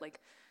looking at like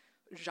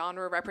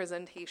genre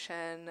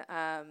representation.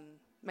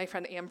 My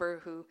friend Amber,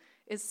 who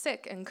is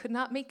sick and could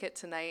not make it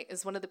tonight,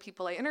 is one of the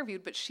people I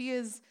interviewed, but she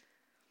is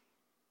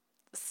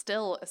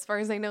still, as far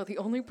as I know, the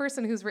only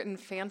person who's written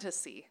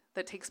fantasy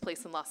that takes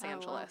place in Los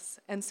Angeles.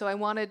 Wow. And so I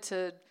wanted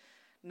to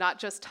not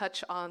just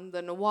touch on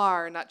the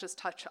noir, not just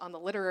touch on the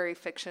literary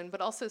fiction,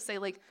 but also say,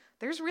 like,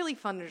 there's really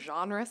fun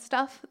genre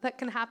stuff that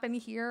can happen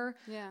here.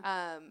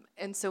 Yeah.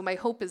 And so my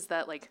hope is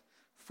that, like,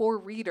 for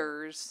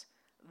readers,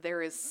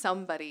 there is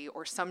somebody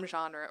or some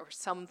genre or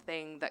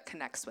something that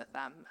connects with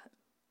them.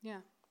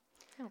 Yeah.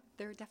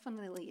 There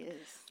definitely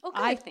is. Okay,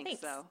 I think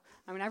thanks. so.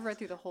 I mean, I've read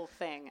through the whole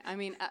thing. I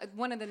mean,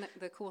 one of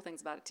the cool things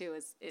about it, too,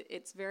 is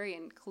it's very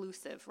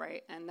inclusive,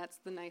 right? And that's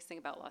the nice thing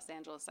about Los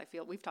Angeles. I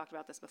feel we've talked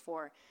about this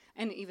before,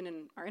 and even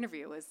in our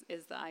interview,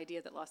 is the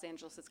idea that Los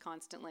Angeles is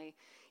constantly,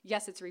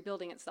 yes, it's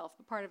rebuilding itself,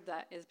 but part of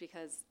that is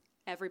because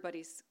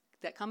everybody's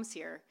that comes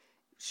here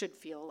should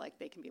feel like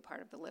they can be a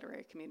part of the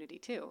literary community,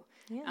 too.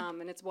 Yeah.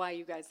 And it's why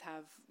you guys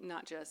have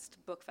not just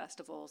book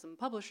festivals and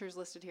publishers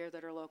listed here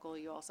that are local,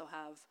 you also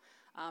have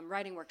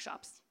writing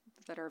workshops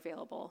that are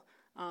available.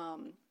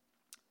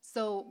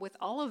 So with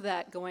all of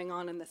that going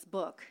on in this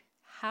book,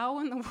 how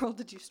in the world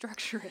did you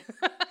structure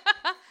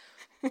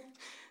it?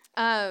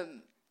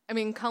 I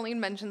mean, Colleen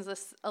mentions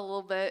this a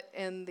little bit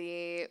in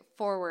the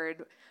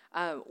foreword.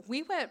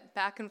 We went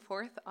back and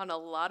forth on a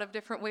lot of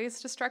different ways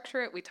to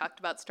structure it. We talked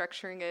about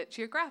structuring it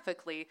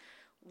geographically,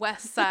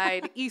 west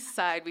side, east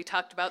side. We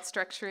talked about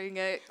structuring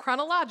it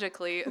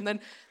chronologically. And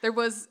then there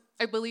was,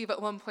 I believe,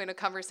 at one point a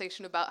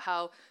conversation about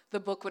how the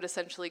book would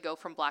essentially go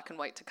from black and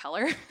white to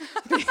color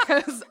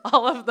because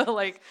all of the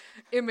like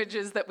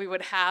images that we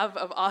would have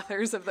of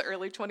authors of the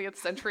early 20th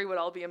century would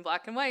all be in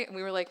black and white. And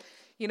we were like,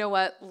 you know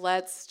what,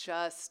 let's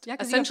just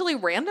essentially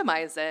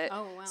randomize it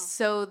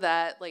so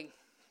that like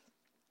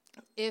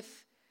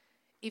if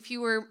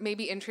you were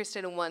maybe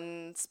interested in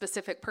one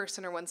specific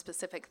person or one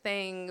specific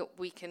thing,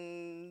 we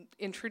can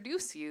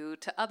introduce you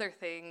to other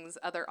things,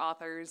 other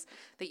authors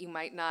that you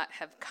might not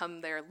have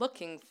come there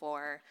looking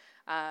for.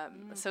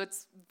 So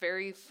it's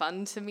very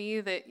fun to me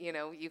that,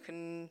 you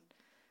can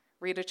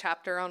read a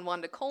chapter on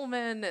Wanda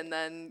Coleman and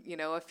then,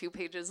 a few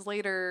pages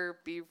later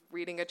be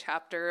reading a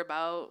chapter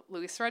about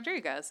Luis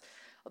Rodriguez.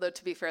 Although,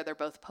 to be fair, they're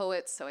both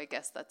poets, so I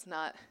guess that's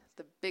not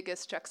the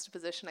biggest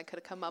juxtaposition I could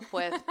have come up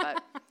with,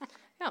 but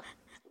yeah.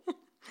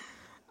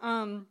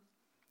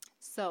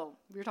 So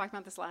we were talking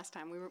about this last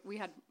time. We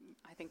had,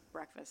 I think,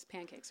 breakfast,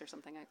 pancakes or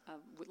something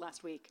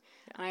last week.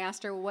 Yeah. And I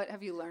asked her, what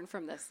have you learned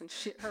from this? And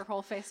her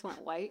whole face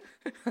went white.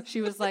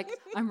 She was like,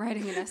 I'm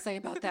writing an essay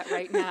about that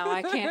right now.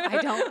 I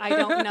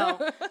don't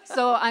know.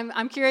 So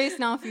I'm curious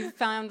now if you've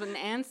found an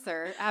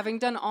answer. Having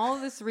done all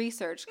of this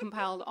research,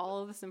 compiled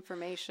all of this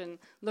information,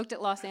 looked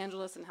at Los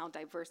Angeles and how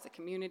diverse the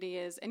community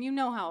is, and you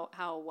know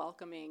how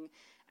welcoming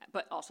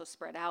but also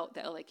spread out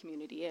the LA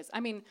community is.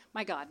 I mean,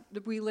 my God,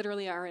 we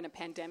literally are in a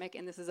pandemic,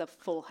 and this is a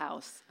full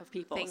house of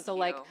people.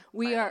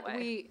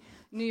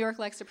 New York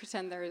likes to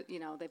pretend they're,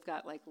 they've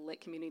got like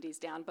lit communities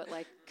down, but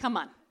like, come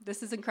on,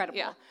 this is incredible.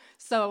 Yeah.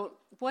 So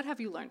what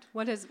have you learned?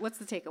 What's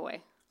the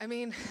takeaway? I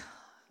mean,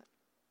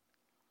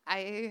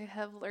 I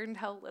have learned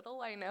how little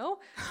I know.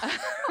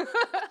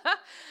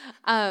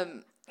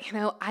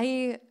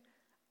 I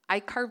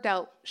carved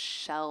out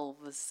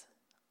shelves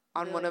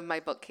on one of my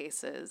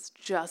bookcases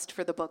just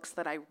for the books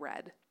that I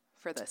read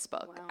for this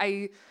book. Wow.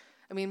 I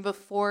mean,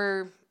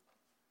 before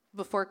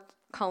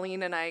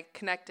Colleen and I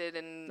connected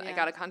and I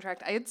got a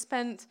contract, I had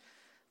spent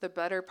the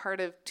better part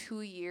of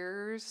 2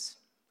 years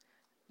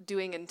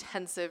doing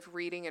intensive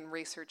reading and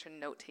research and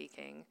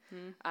note-taking,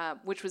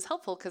 which was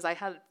helpful because I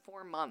had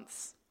 4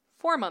 months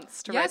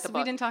to write the book.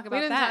 We didn't talk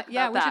about that.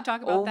 We should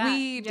talk about that.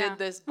 We did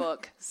this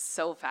book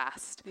so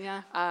fast.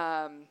 Yeah.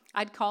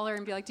 I'd call her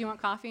and be like, do you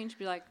want coffee? And she'd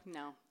be like,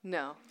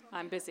 no,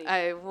 I'm busy.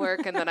 I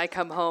work and then I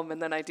come home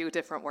and then I do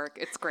different work.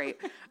 It's great.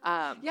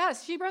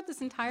 Yes, she wrote this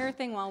entire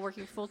thing while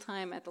working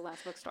full-time at the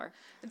Last Bookstore.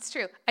 It's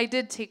true. I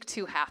did take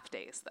 2 half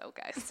days though,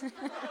 guys.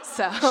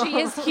 So she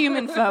is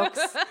human, folks.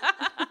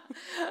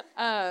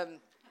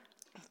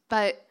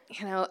 But,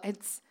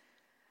 it's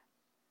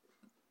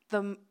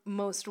the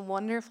most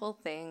wonderful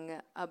thing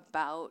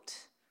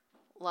about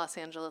Los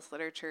Angeles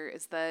literature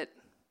is that,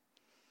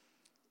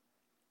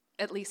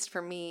 at least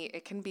for me,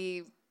 it can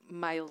be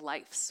my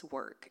life's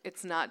work.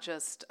 It's not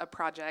just a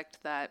project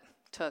that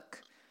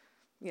took,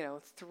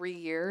 3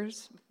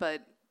 years,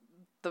 but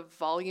the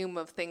volume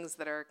of things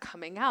that are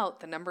coming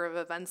out, the number of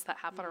events that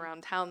happen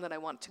around town that I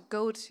want to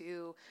go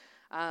to,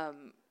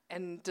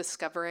 and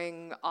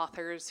discovering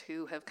authors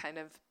who have kind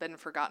of been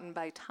forgotten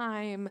by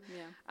time.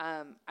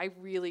 Yeah. I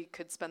really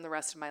could spend the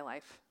rest of my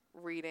life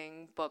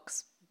reading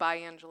books by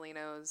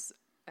Angelenos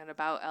and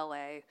about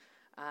LA,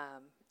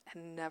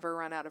 and never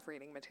run out of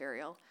reading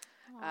material.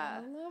 I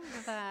love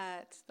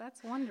that.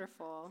 That's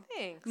wonderful.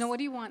 Thanks. No, what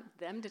do you want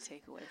them to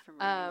take away from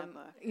reading the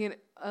book? You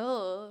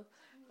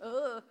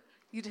know,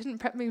 you didn't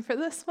prep me for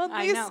this one,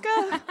 I know.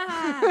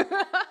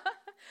 Liska.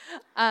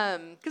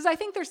 Because I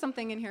think there's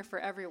something in here for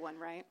everyone,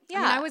 right? Yeah,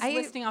 I mean, I was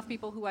listing off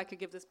people who I could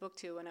give this book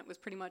to, and it was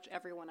pretty much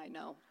everyone I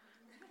know.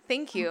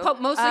 Thank you.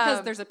 Mostly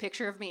because there's a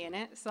picture of me in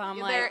it, so I'm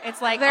like,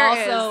 it's like there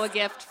also is. a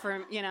gift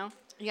for, you know.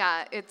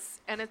 Yeah, it's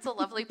a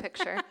lovely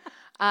picture.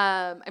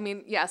 I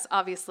mean, yes,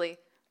 obviously,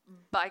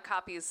 buy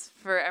copies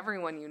for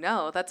everyone you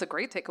know. That's a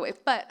great takeaway.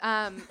 But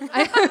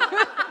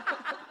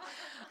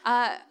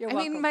You're I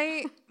mean,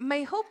 welcome.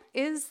 my hope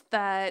is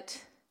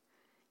that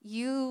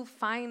you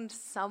find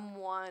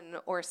someone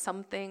or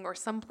something or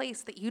some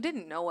place that you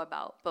didn't know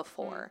about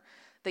before,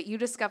 that you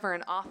discover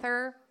an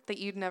author that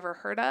you'd never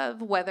heard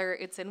of, whether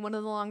it's in one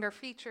of the longer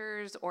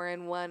features or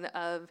in one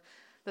of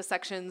the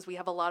sections. We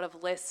have a lot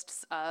of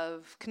lists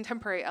of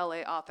contemporary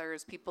LA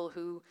authors, people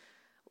who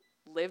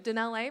lived in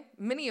LA,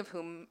 many of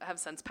whom have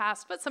since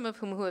passed, but some of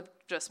whom who have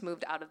just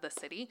moved out of the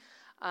city.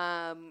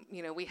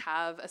 You know, we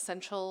have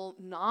essential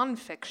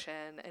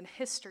nonfiction and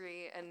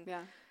history, and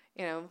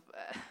you know,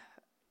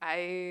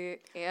 I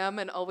am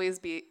and always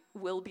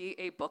will be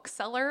a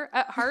bookseller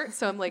at heart.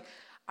 So I'm like,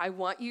 I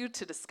want you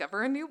to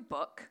discover a new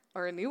book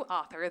or a new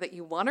author that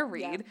you want to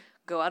read.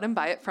 Go out and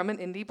buy it from an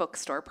indie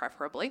bookstore,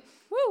 preferably.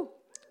 Woo!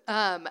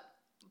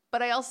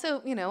 But I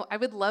also, you know, I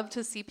would love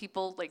to see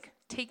people like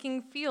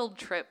taking field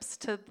trips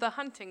to the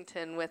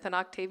Huntington with an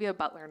Octavia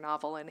Butler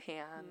novel in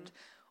hand,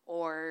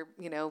 or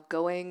you know,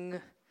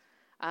 going.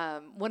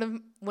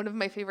 One of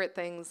my favorite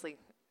things, like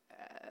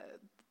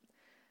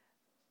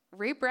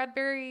Ray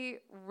Bradbury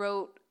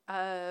wrote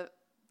a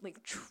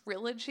like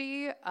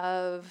trilogy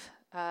of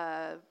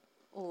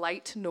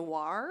light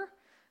noir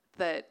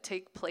that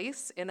take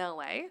place in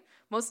LA.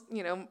 Most,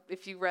 you know,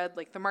 if you read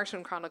like The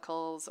Martian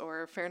Chronicles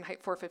or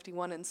Fahrenheit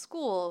 451 in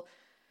school,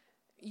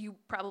 you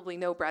probably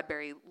know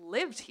Bradbury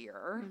lived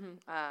here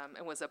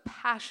and was a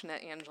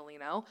passionate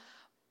Angelino.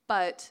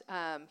 But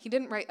he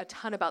didn't write a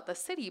ton about the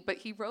city, but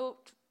he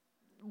wrote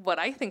what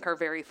I think are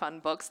very fun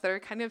books that are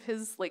kind of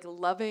his like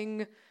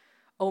loving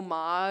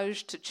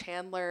homage to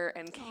Chandler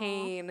and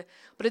Kane.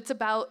 But it's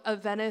about a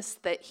Venice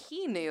that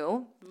he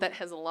knew that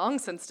has long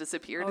since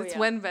disappeared. It's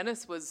when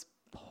Venice was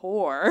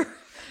poor.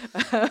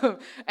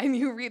 And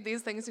you read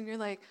these things and you're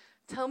like,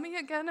 tell me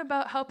again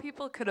about how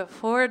people could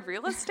afford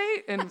real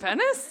estate in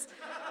Venice?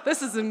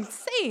 This is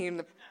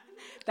insane.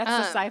 That's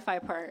the sci-fi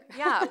part.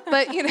 Yeah,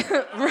 but you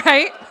know,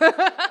 right?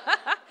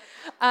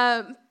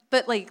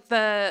 But like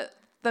the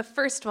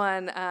first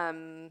one,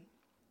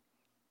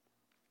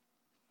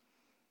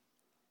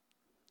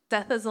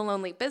 Death is a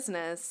Lonely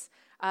Business,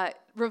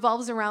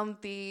 revolves around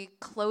the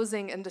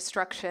closing and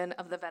destruction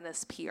of the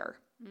Venice Pier.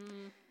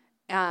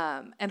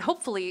 And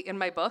hopefully in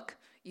my book,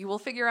 you will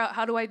figure out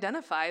how to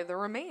identify the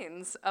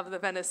remains of the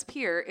Venice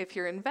Pier if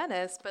you're in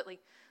Venice. But like,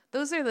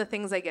 those are the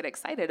things I get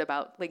excited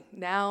about. Like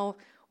now,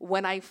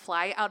 when I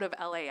fly out of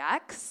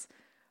LAX,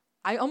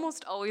 I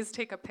almost always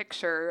take a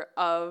picture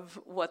of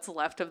what's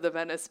left of the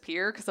Venice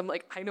Pier because I'm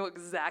like, I know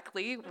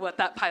exactly what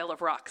that pile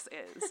of rocks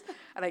is.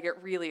 And I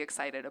get really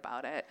excited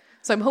about it.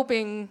 So I'm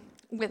hoping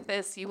with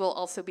this, you will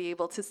also be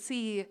able to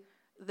see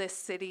this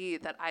city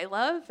that I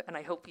love, and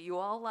I hope you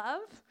all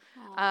love,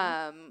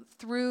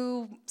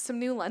 through some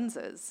new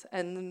lenses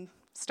and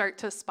start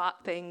to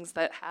spot things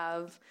that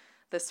have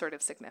this sort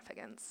of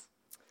significance.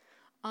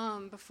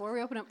 Before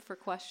we open up for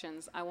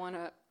questions, I want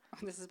to.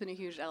 This has been a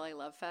huge LA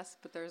love fest,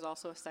 but there's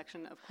also a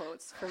section of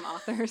quotes from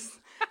authors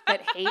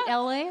that hate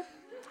LA.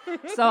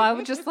 So I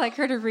would just like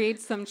her to read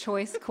some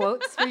choice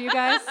quotes for you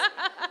guys,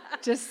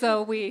 just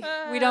so we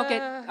don't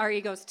get our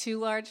egos too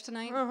large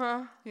tonight.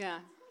 Yeah,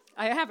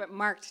 I have it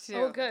marked too.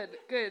 Oh, good.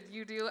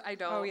 You do? I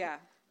don't. Oh yeah.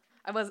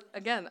 I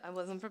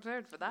wasn't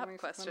prepared for that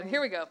question.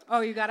 Here we go.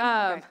 Oh, you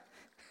got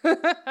it?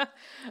 Okay.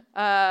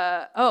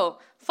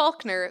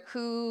 Faulkner,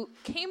 who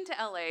came to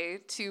LA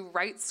to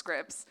write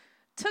scripts,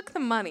 took the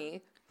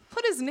money,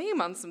 put his name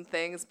on some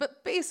things,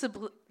 but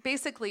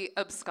basically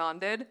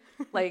absconded.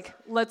 Like,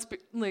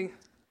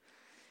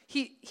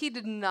 he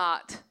did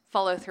not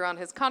follow through on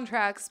his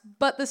contracts,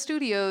 but the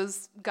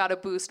studios got a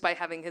boost by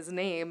having his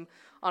name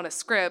on a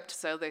script,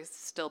 so they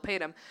still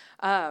paid him.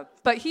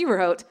 But he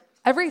wrote,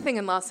 "Everything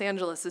in Los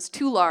Angeles is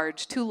too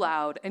large, too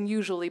loud, and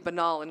usually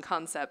banal in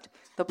concept.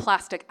 The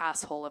plastic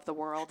asshole of the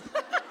world."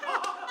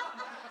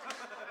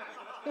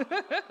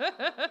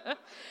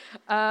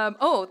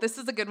 This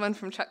is a good one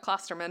from Chuck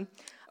Klosterman.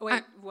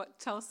 Wait, what?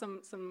 Tell us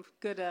some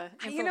good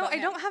info. You know, about I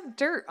him. don't have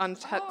dirt on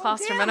Chuck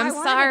Klosterman. Damn, I I'm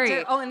wanted sorry.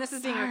 to. Oh, and this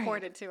is being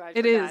recorded too.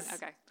 It is.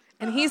 Okay.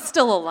 And he's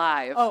still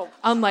alive. Oh.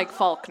 Unlike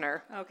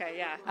Faulkner. Okay.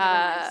 Yeah. Never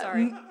mind,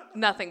 sorry.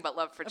 Nothing but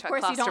love for Chuck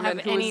course you don't Klosterman,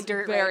 have who any is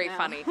dirt very right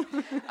funny.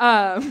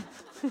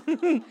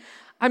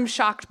 I'm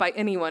shocked by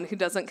anyone who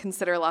doesn't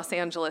consider Los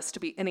Angeles to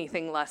be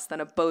anything less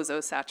than a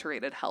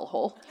bozo-saturated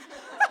hellhole.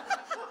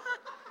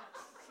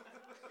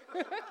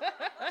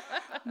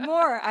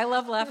 More. I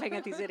love laughing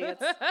at these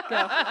idiots.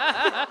 Go.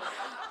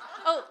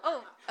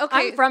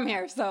 Okay. I'm from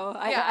here, so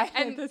Yeah, I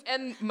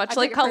and much I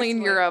like take it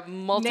Colleen, you're a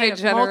personally.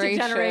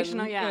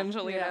 multi-generational yeah.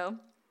 Angelino.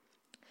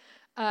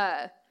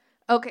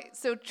 Okay,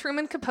 so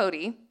Truman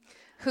Capote,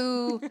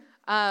 who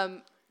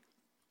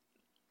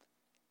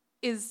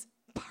is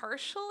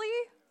partially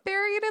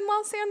buried in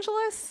Los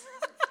Angeles.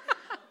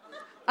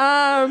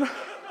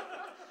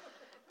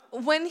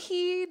 When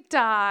he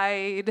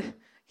died,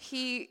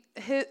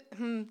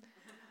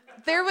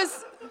 there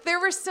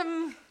were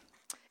some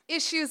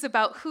issues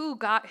about who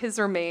got his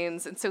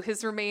remains, and so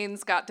his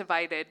remains got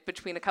divided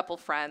between a couple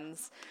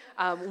friends,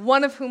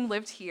 one of whom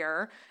lived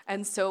here,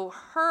 and so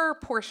her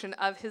portion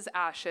of his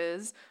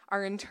ashes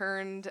are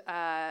interned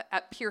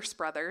at Pierce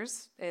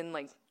Brothers in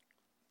like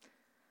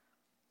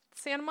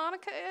Santa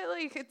Monica.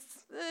 Like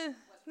it's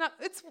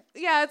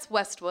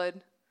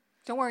Westwood.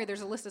 Don't worry,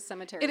 there's a list of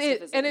cemeteries. It to is,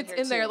 visit and it's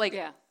here in there. too. Like,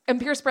 yeah. and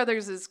Pierce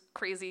Brothers is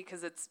crazy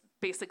because it's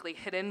basically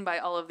hidden by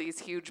all of these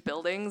huge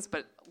buildings,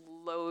 but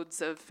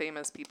loads of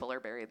famous people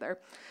are buried there.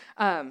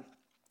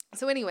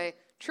 So anyway,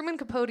 Truman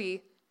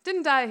Capote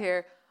didn't die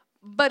here,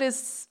 but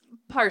is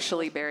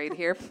partially buried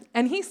here.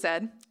 And he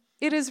said,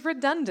 "It is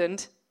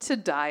redundant to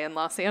die in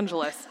Los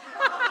Angeles."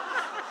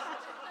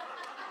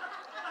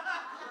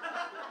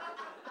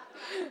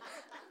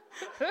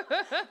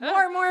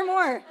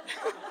 More.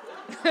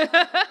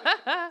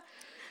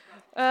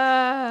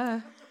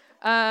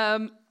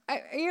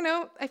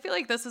 I feel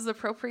like this is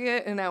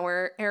appropriate in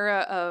our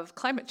era of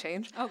climate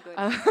change. Oh,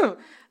 good.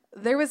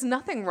 There was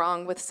nothing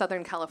wrong with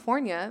Southern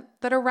California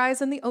that a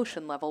rise in the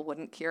ocean level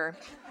wouldn't cure.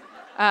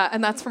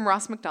 And that's from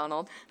Ross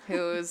MacDonald,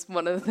 who is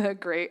one of the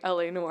great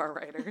LA noir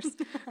writers.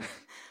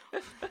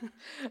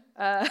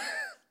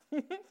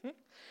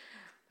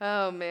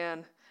 Oh,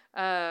 man.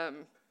 I'll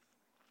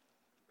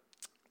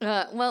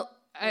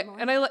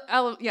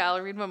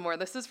read one more.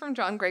 This is from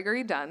John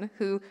Gregory Dunn,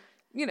 who,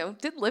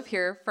 did live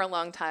here for a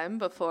long time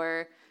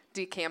before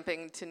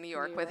decamping to New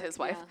York with his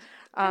wife. Yeah.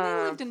 And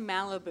they lived in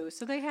Malibu,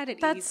 so they had it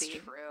That's easy.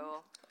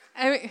 true.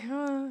 I mean,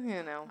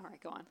 All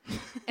right, go on.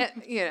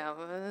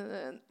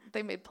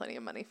 They made plenty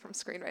of money from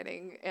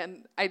screenwriting,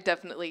 and I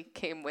definitely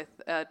came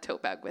with a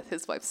tote bag with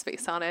his wife's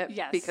face on it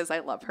because I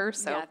love her.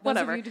 So yeah,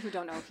 whatever. Those of you who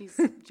don't know, he's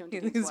Joan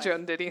Didion's He's wife.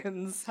 Joan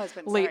Didion's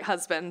Husband, late sorry.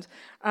 husband.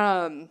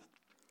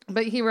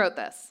 But he wrote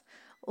this.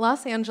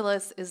 Los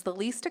Angeles is the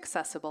least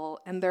accessible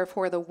and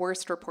therefore the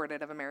worst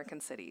reported of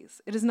American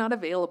cities. It is not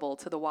available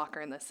to the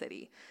walker in the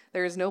city.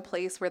 There is no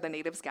place where the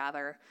natives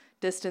gather.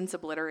 Distance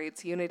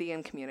obliterates unity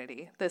and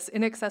community. This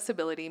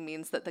inaccessibility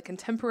means that the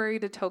contemporary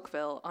de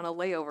Tocqueville on a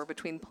layover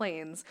between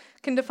planes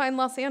can define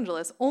Los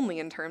Angeles only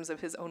in terms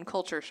of his own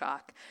culture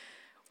shock,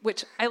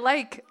 which I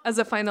like as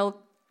a final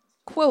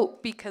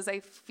quote because I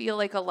feel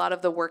like a lot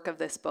of the work of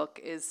this book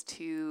is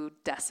to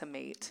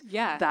decimate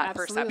that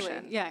absolutely.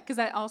 perception. Yeah, because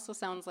that also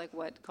sounds like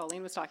what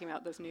Colleen was talking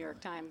about, those New York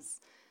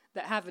Times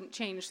that haven't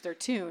changed their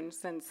tune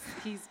since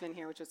he's been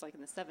here, which was like in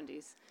the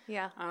 70s.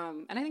 Yeah.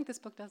 And I think this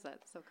book does that,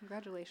 so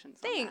congratulations.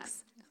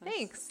 Thanks. On that.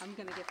 Thanks. I'm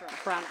going to give her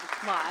a round of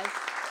applause.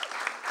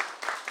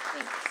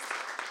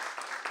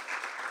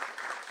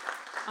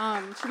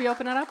 Thanks. Should we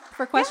open it up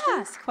for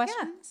questions? Yeah,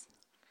 Questions?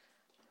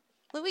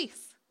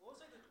 Luis. What was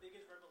like the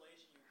biggest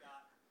revelation you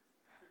got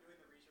for doing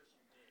the research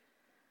you did?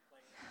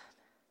 Like,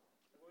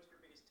 what was your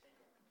biggest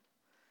takeaway?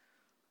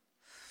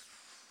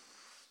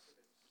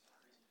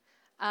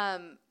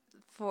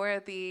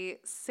 For the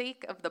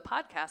sake of the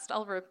podcast,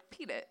 I'll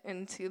repeat it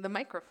into the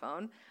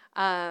microphone.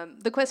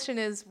 The question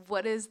is,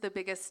 what is the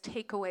biggest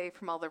takeaway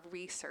from all the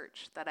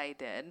research that I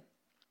did?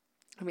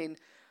 I mean,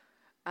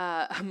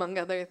 among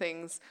other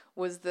things,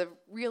 was the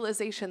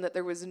realization that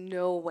there was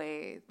no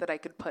way that I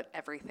could put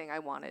everything I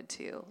wanted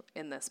to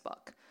in this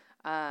book.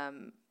 I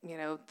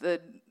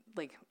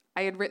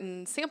had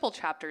written sample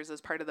chapters as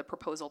part of the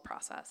proposal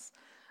process.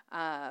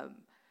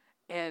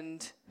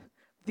 And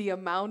the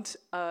amount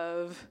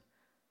of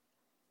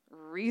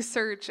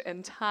research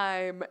and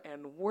time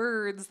and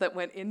words that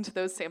went into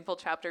those sample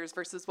chapters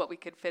versus what we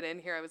could fit in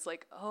here, I was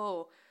like,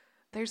 oh,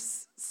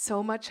 there's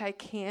so much I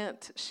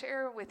can't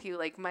share with you.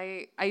 Like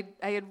I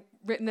had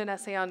written an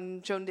essay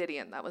on Joan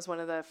Didion. That was one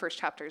of the first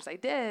chapters I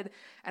did.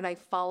 And I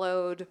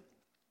followed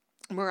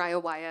Mariah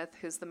Wyeth,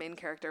 who's the main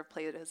character of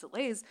Play It As It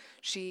Lays.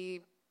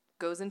 She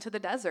goes into the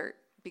desert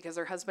because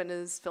her husband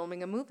is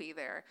filming a movie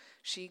there.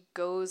 She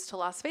goes to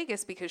Las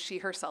Vegas because she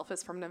herself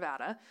is from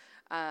Nevada,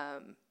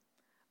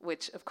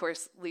 which of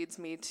course leads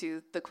me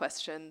to the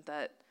question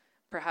that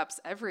perhaps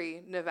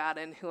every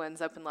Nevadan who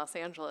ends up in Los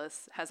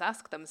Angeles has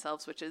asked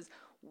themselves, which is,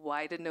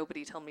 why did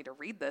nobody tell me to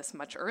read this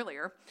much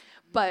earlier?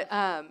 But,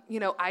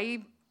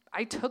 I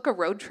took a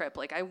road trip.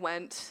 Like I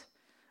went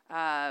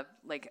out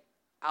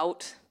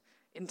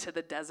into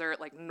the desert,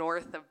 like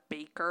north of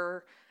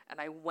Baker, and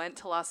I went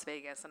to Las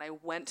Vegas, and I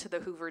went to the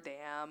Hoover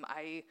Dam.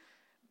 I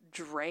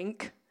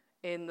drank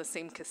in the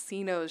same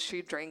casinos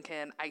she drank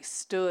in. I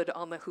stood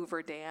on the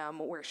Hoover Dam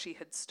where she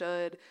had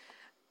stood,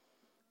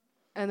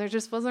 and there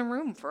just wasn't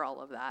room for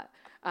all of that.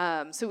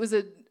 So it was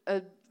a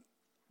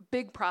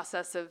big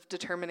process of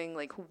determining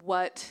like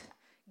what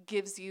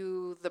gives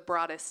you the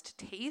broadest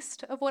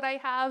taste of what I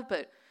have,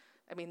 but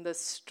I mean, the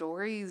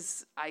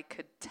stories I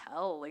could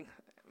tell, like,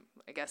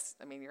 I guess,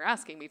 I mean, you're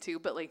asking me to,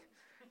 but like,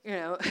 you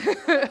know,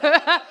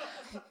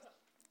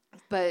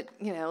 but,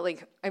 you know,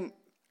 like, I'm,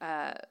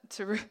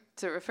 to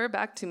refer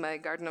back to my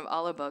Garden of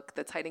Allah book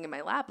that's hiding in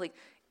my lap, like,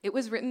 it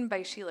was written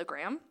by Sheila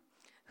Graham,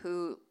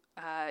 who,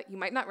 you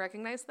might not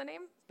recognize the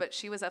name, but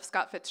she was F.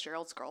 Scott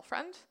Fitzgerald's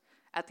girlfriend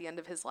at the end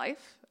of his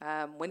life.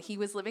 When he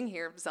was living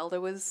here,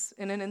 Zelda was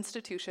in an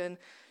institution.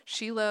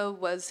 Sheila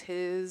was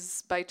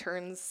his, by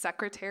turns,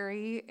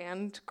 secretary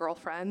and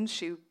girlfriend.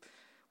 She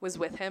was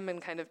with him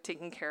and kind of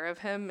taking care of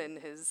him in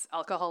his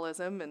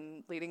alcoholism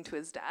and leading to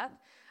his death.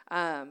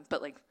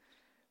 But like,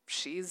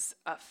 she's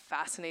a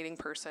fascinating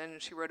person.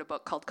 She wrote a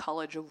book called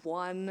College of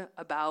One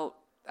about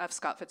F.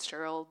 Scott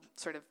Fitzgerald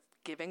sort of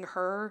giving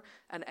her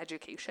an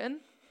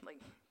education, like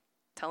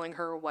telling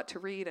her what to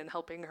read and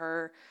helping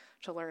her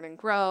to learn and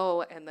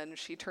grow. And then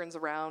she turns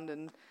around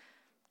and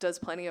does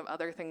plenty of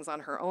other things on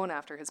her own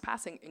after his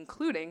passing,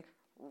 including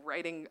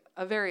writing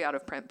a very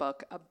out-of-print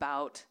book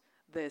about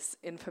this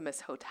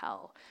infamous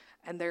hotel.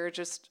 And there are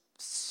just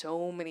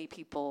so many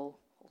people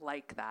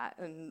like that,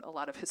 and a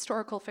lot of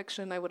historical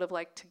fiction I would have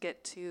liked to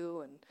get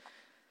to, and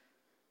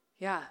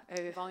yeah.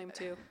 Volume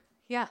 2.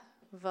 Yeah,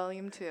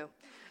 volume 2.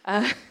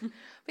 But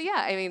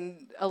yeah, I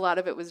mean, a lot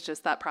of it was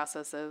just that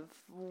process of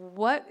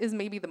what is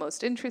maybe the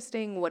most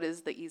interesting, what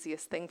is the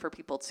easiest thing for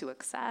people to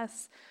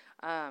access.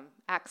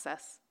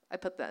 I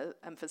put the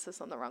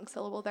emphasis on the wrong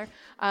syllable there.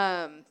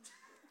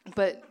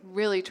 But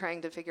really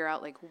trying to figure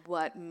out like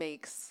what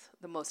makes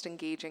the most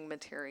engaging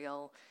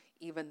material,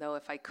 even though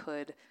if I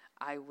could,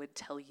 I would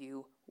tell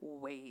you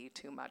way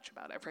too much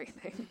about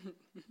everything.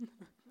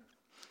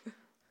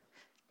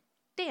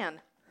 Dan.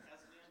 As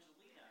an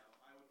Angelino,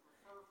 I would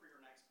prefer for your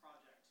next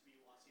project to be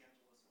Los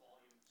Angeles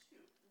Volume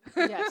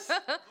 2. Yes.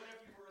 But if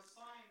you were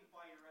assigned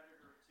by your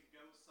editor to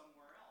go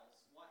somewhere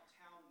else, what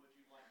town would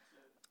you like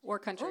to... Or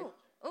country.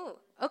 Oh,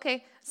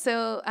 okay.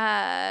 So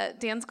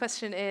Dan's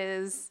question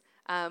is,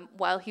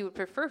 while he would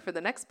prefer for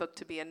the next book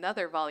to be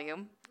another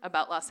volume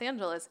about Los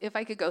Angeles, if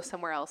I could go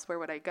somewhere else, where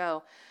would I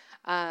go?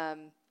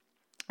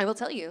 I will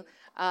tell you,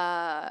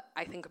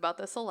 I think about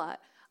this a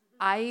lot.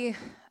 I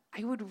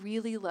would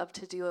really love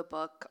to do a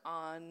book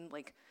on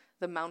like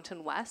the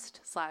Mountain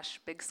West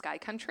 / Big Sky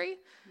Country.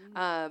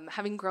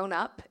 Having grown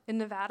up in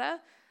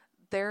Nevada,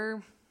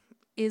 there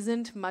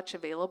isn't much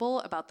available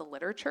about the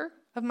literature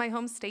of my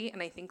home state,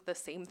 and I think the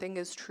same thing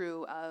is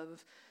true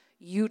of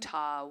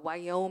Utah,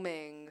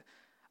 Wyoming,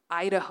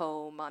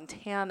 Idaho,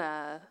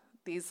 Montana,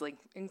 these like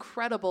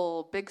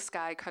incredible big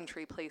sky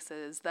country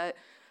places that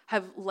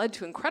have led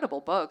to incredible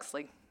books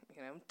like,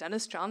 you know,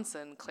 Dennis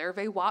Johnson, Claire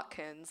Vaye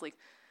Watkins, like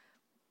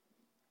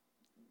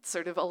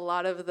sort of a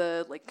lot of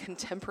the like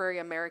contemporary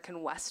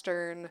American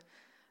Western,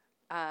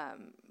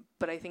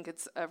 but I think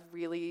it's a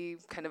really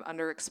kind of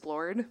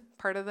underexplored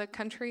part of the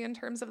country in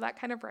terms of that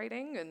kind of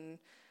writing. And,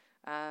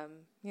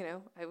 you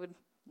know, I would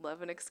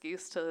love an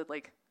excuse to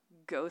like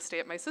go stay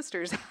at my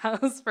sister's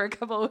house for a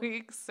couple of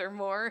weeks or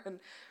more and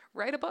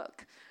write a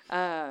book.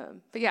 But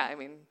yeah, I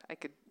mean, I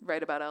could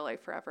write about LA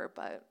forever,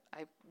 but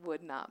I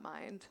would not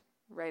mind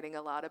writing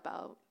a lot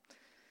about,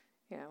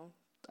 you know,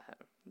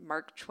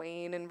 Mark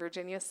Twain in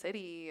Virginia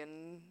City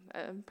and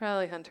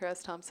probably Hunter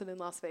S. Thompson in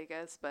Las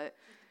Vegas. But,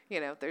 you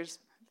know, there's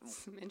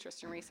Some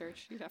interesting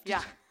research. You'd have to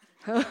yeah.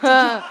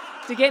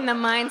 to get in the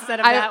mindset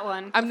of that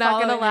one. I'm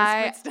not gonna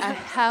lie, I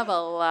have a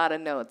lot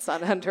of notes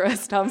on Hunter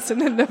S.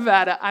 Thompson in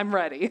Nevada. I'm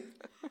ready.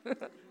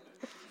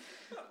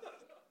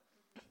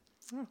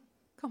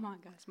 Come on,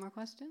 guys. More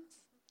questions?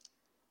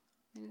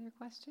 Any other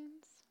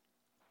questions?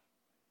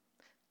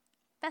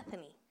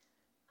 Bethany.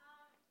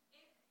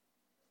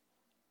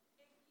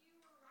 If you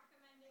were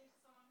recommending to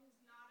someone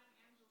who's not an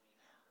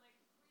Angelina, like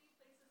 3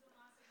 places in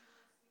Los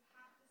Angeles you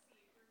have to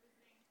see if you're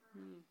visiting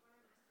for what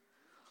are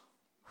those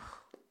 3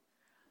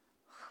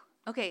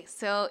 places? Okay,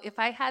 so if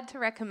I had to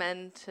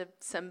recommend to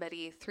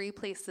somebody 3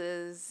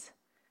 places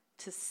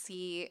to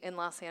see in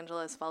Los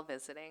Angeles while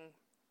visiting,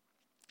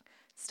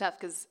 it's tough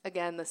because,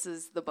 again, this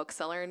is the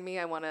bookseller in me.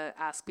 I want to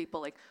ask people,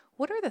 like,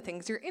 what are the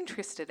things you're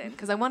interested in?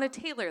 Because I want to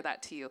tailor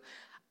that to you.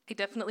 I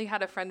definitely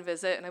had a friend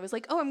visit, and I was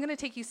like, oh, I'm going to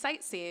take you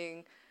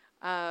sightseeing.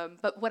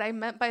 But what I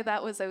meant by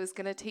that was I was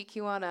going to take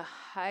you on a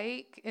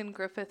hike in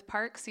Griffith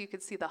Park so you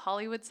could see the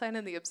Hollywood sign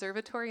and the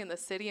observatory in the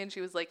city. And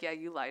she was like, yeah,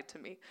 you lied to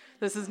me.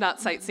 This is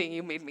not sightseeing.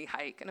 You made me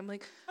hike. And I'm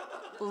like,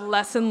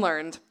 lesson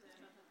learned.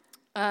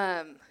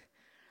 Gosh.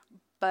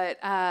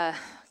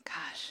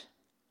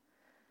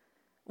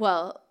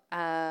 Well,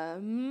 I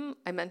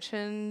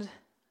mentioned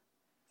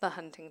the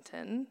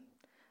Huntington.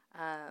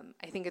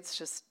 I think it's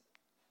just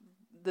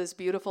this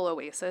beautiful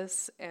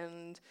oasis,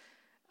 and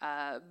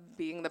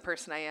being the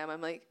person I am,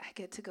 I'm like, I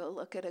get to go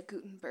look at a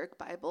Gutenberg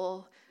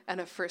Bible and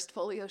a First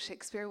Folio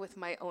Shakespeare with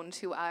my own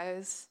 2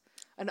 eyes,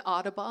 an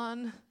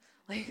Audubon.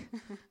 Like,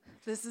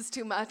 this is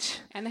too much.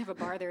 And they have a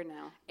bar there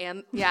now.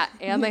 And yeah,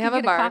 and they have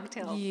a get a bar.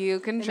 cocktail. You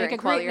can They make a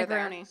drink while great you're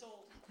there. Negroni.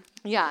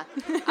 Yeah.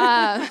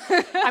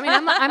 I mean,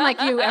 I'm like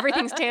you.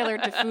 Everything's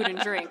tailored to food and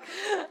drink.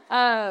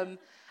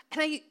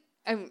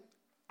 And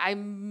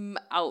I'm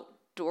out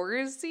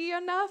outdoorsy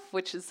enough,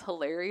 which is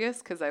hilarious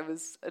because I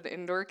was an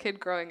indoor kid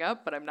growing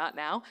up, but I'm not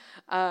now.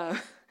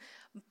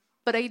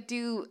 But I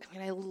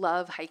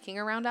love hiking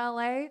around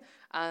LA.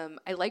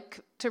 I like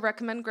to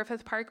recommend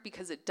Griffith Park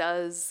because it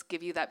does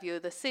give you that view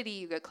of the city.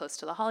 You get close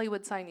to the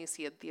Hollywood sign, you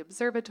see the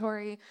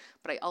observatory.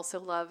 But I also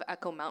love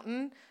Echo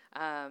Mountain.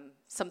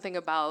 Something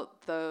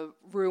about the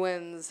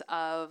ruins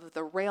of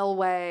the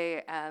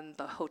railway and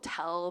the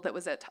hotel that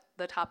was at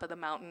the top of the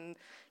mountain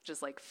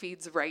just like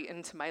feeds right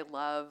into my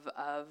love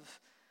of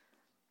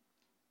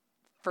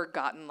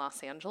forgotten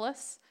Los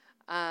Angeles.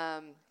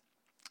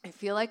 I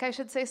feel like I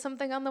should say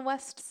something on the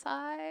west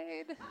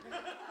side.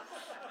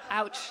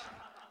 Ouch.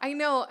 I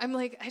know, I'm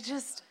like,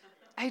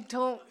 I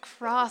don't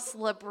cross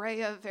La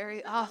Brea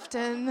very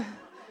often.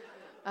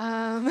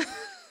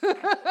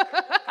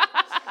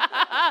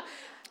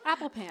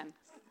 Apple pan.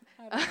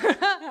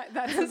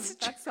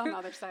 That's on the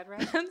other side,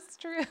 right? That's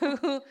true.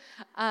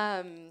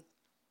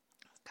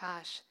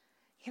 Gosh,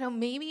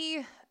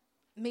 maybe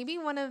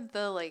one of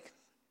the like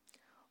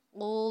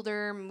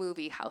older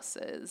movie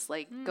houses,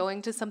 like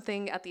going to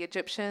something at the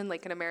Egyptian,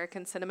 like an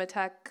American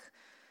Cinematheque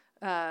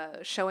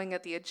showing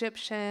at the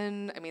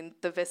Egyptian. I mean,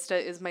 the Vista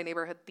is my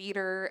neighborhood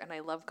theater, and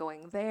I love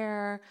going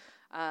there.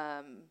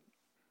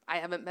 I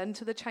haven't been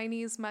to the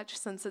Chinese much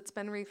since it's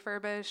been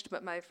refurbished,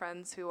 but my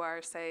friends who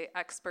are, say,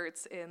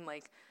 experts in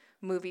like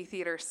movie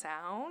theater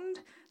sound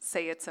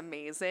say it's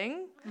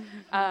amazing.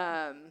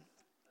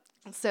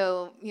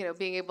 So,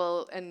 being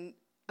able, and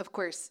of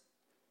course,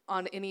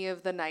 on any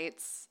of the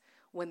nights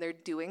when they're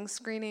doing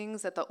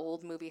screenings at the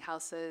old movie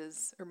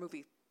houses or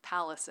movie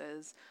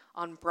palaces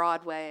on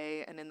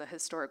Broadway and in the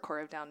historic core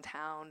of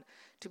downtown,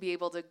 to be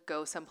able to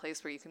go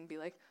someplace where you can be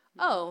like,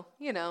 oh,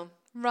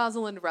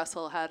 Rosalind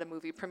Russell had a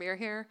movie premiere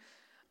here.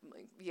 I'm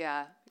like,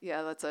 yeah,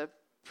 that's a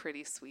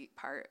pretty sweet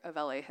part of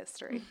LA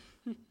history.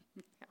 Yeah.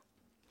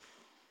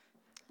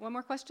 One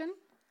more question?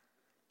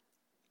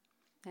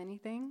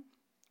 Anything?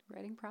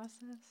 Writing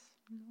process?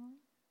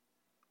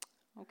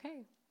 No?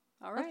 Okay.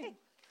 All right. Okay.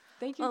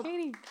 Thank you,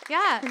 Katie.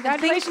 Yeah.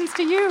 Congratulations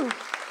to you.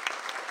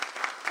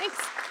 Thanks.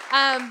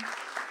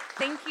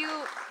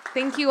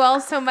 Thank you all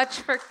so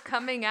much for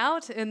coming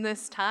out in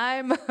this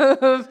time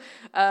of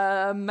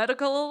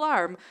medical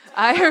alarm.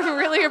 I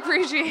really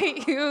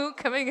appreciate you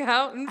coming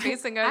out and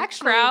facing a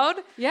crowd.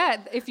 Yeah,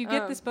 if you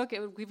get this book, it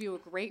would give you a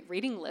great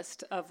reading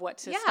list of what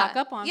to stock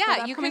up on for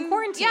the upcoming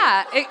quarantine.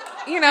 Yeah, and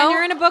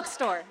you're in a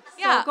bookstore.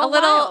 Yeah, so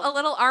a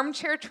little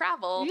armchair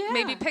travel. Yeah.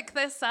 Maybe pick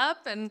this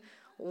up, and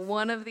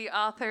one of the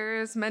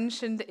authors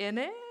mentioned in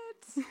it.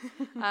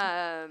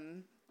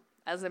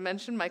 As I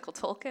mentioned, Michael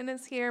Tolkien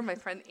is here. My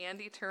friend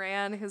Andy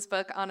Turan, whose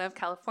book Anna of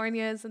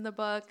California is in the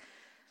book.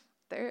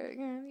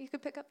 You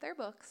could pick up their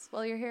books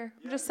while you're here.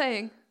 I'm just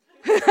saying.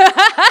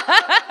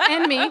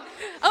 And me.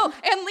 Oh,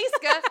 and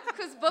Liska,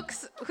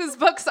 whose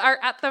books are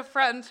at the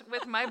front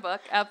with my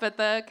book up at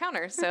the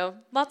counter. So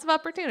lots of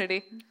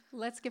opportunity.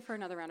 Let's give her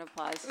another round of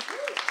applause.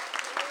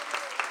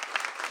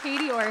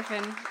 Katie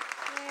Orphan.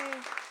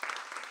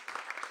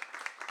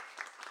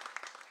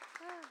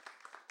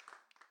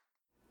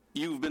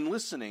 You've been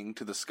listening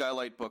to the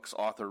Skylight Books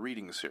author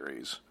reading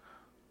series.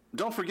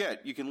 Don't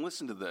forget, you can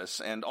listen to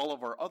this and all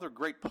of our other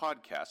great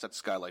podcasts at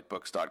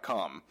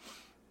skylightbooks.com.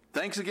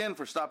 Thanks again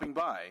for stopping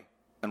by,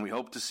 and we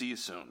hope to see you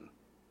soon.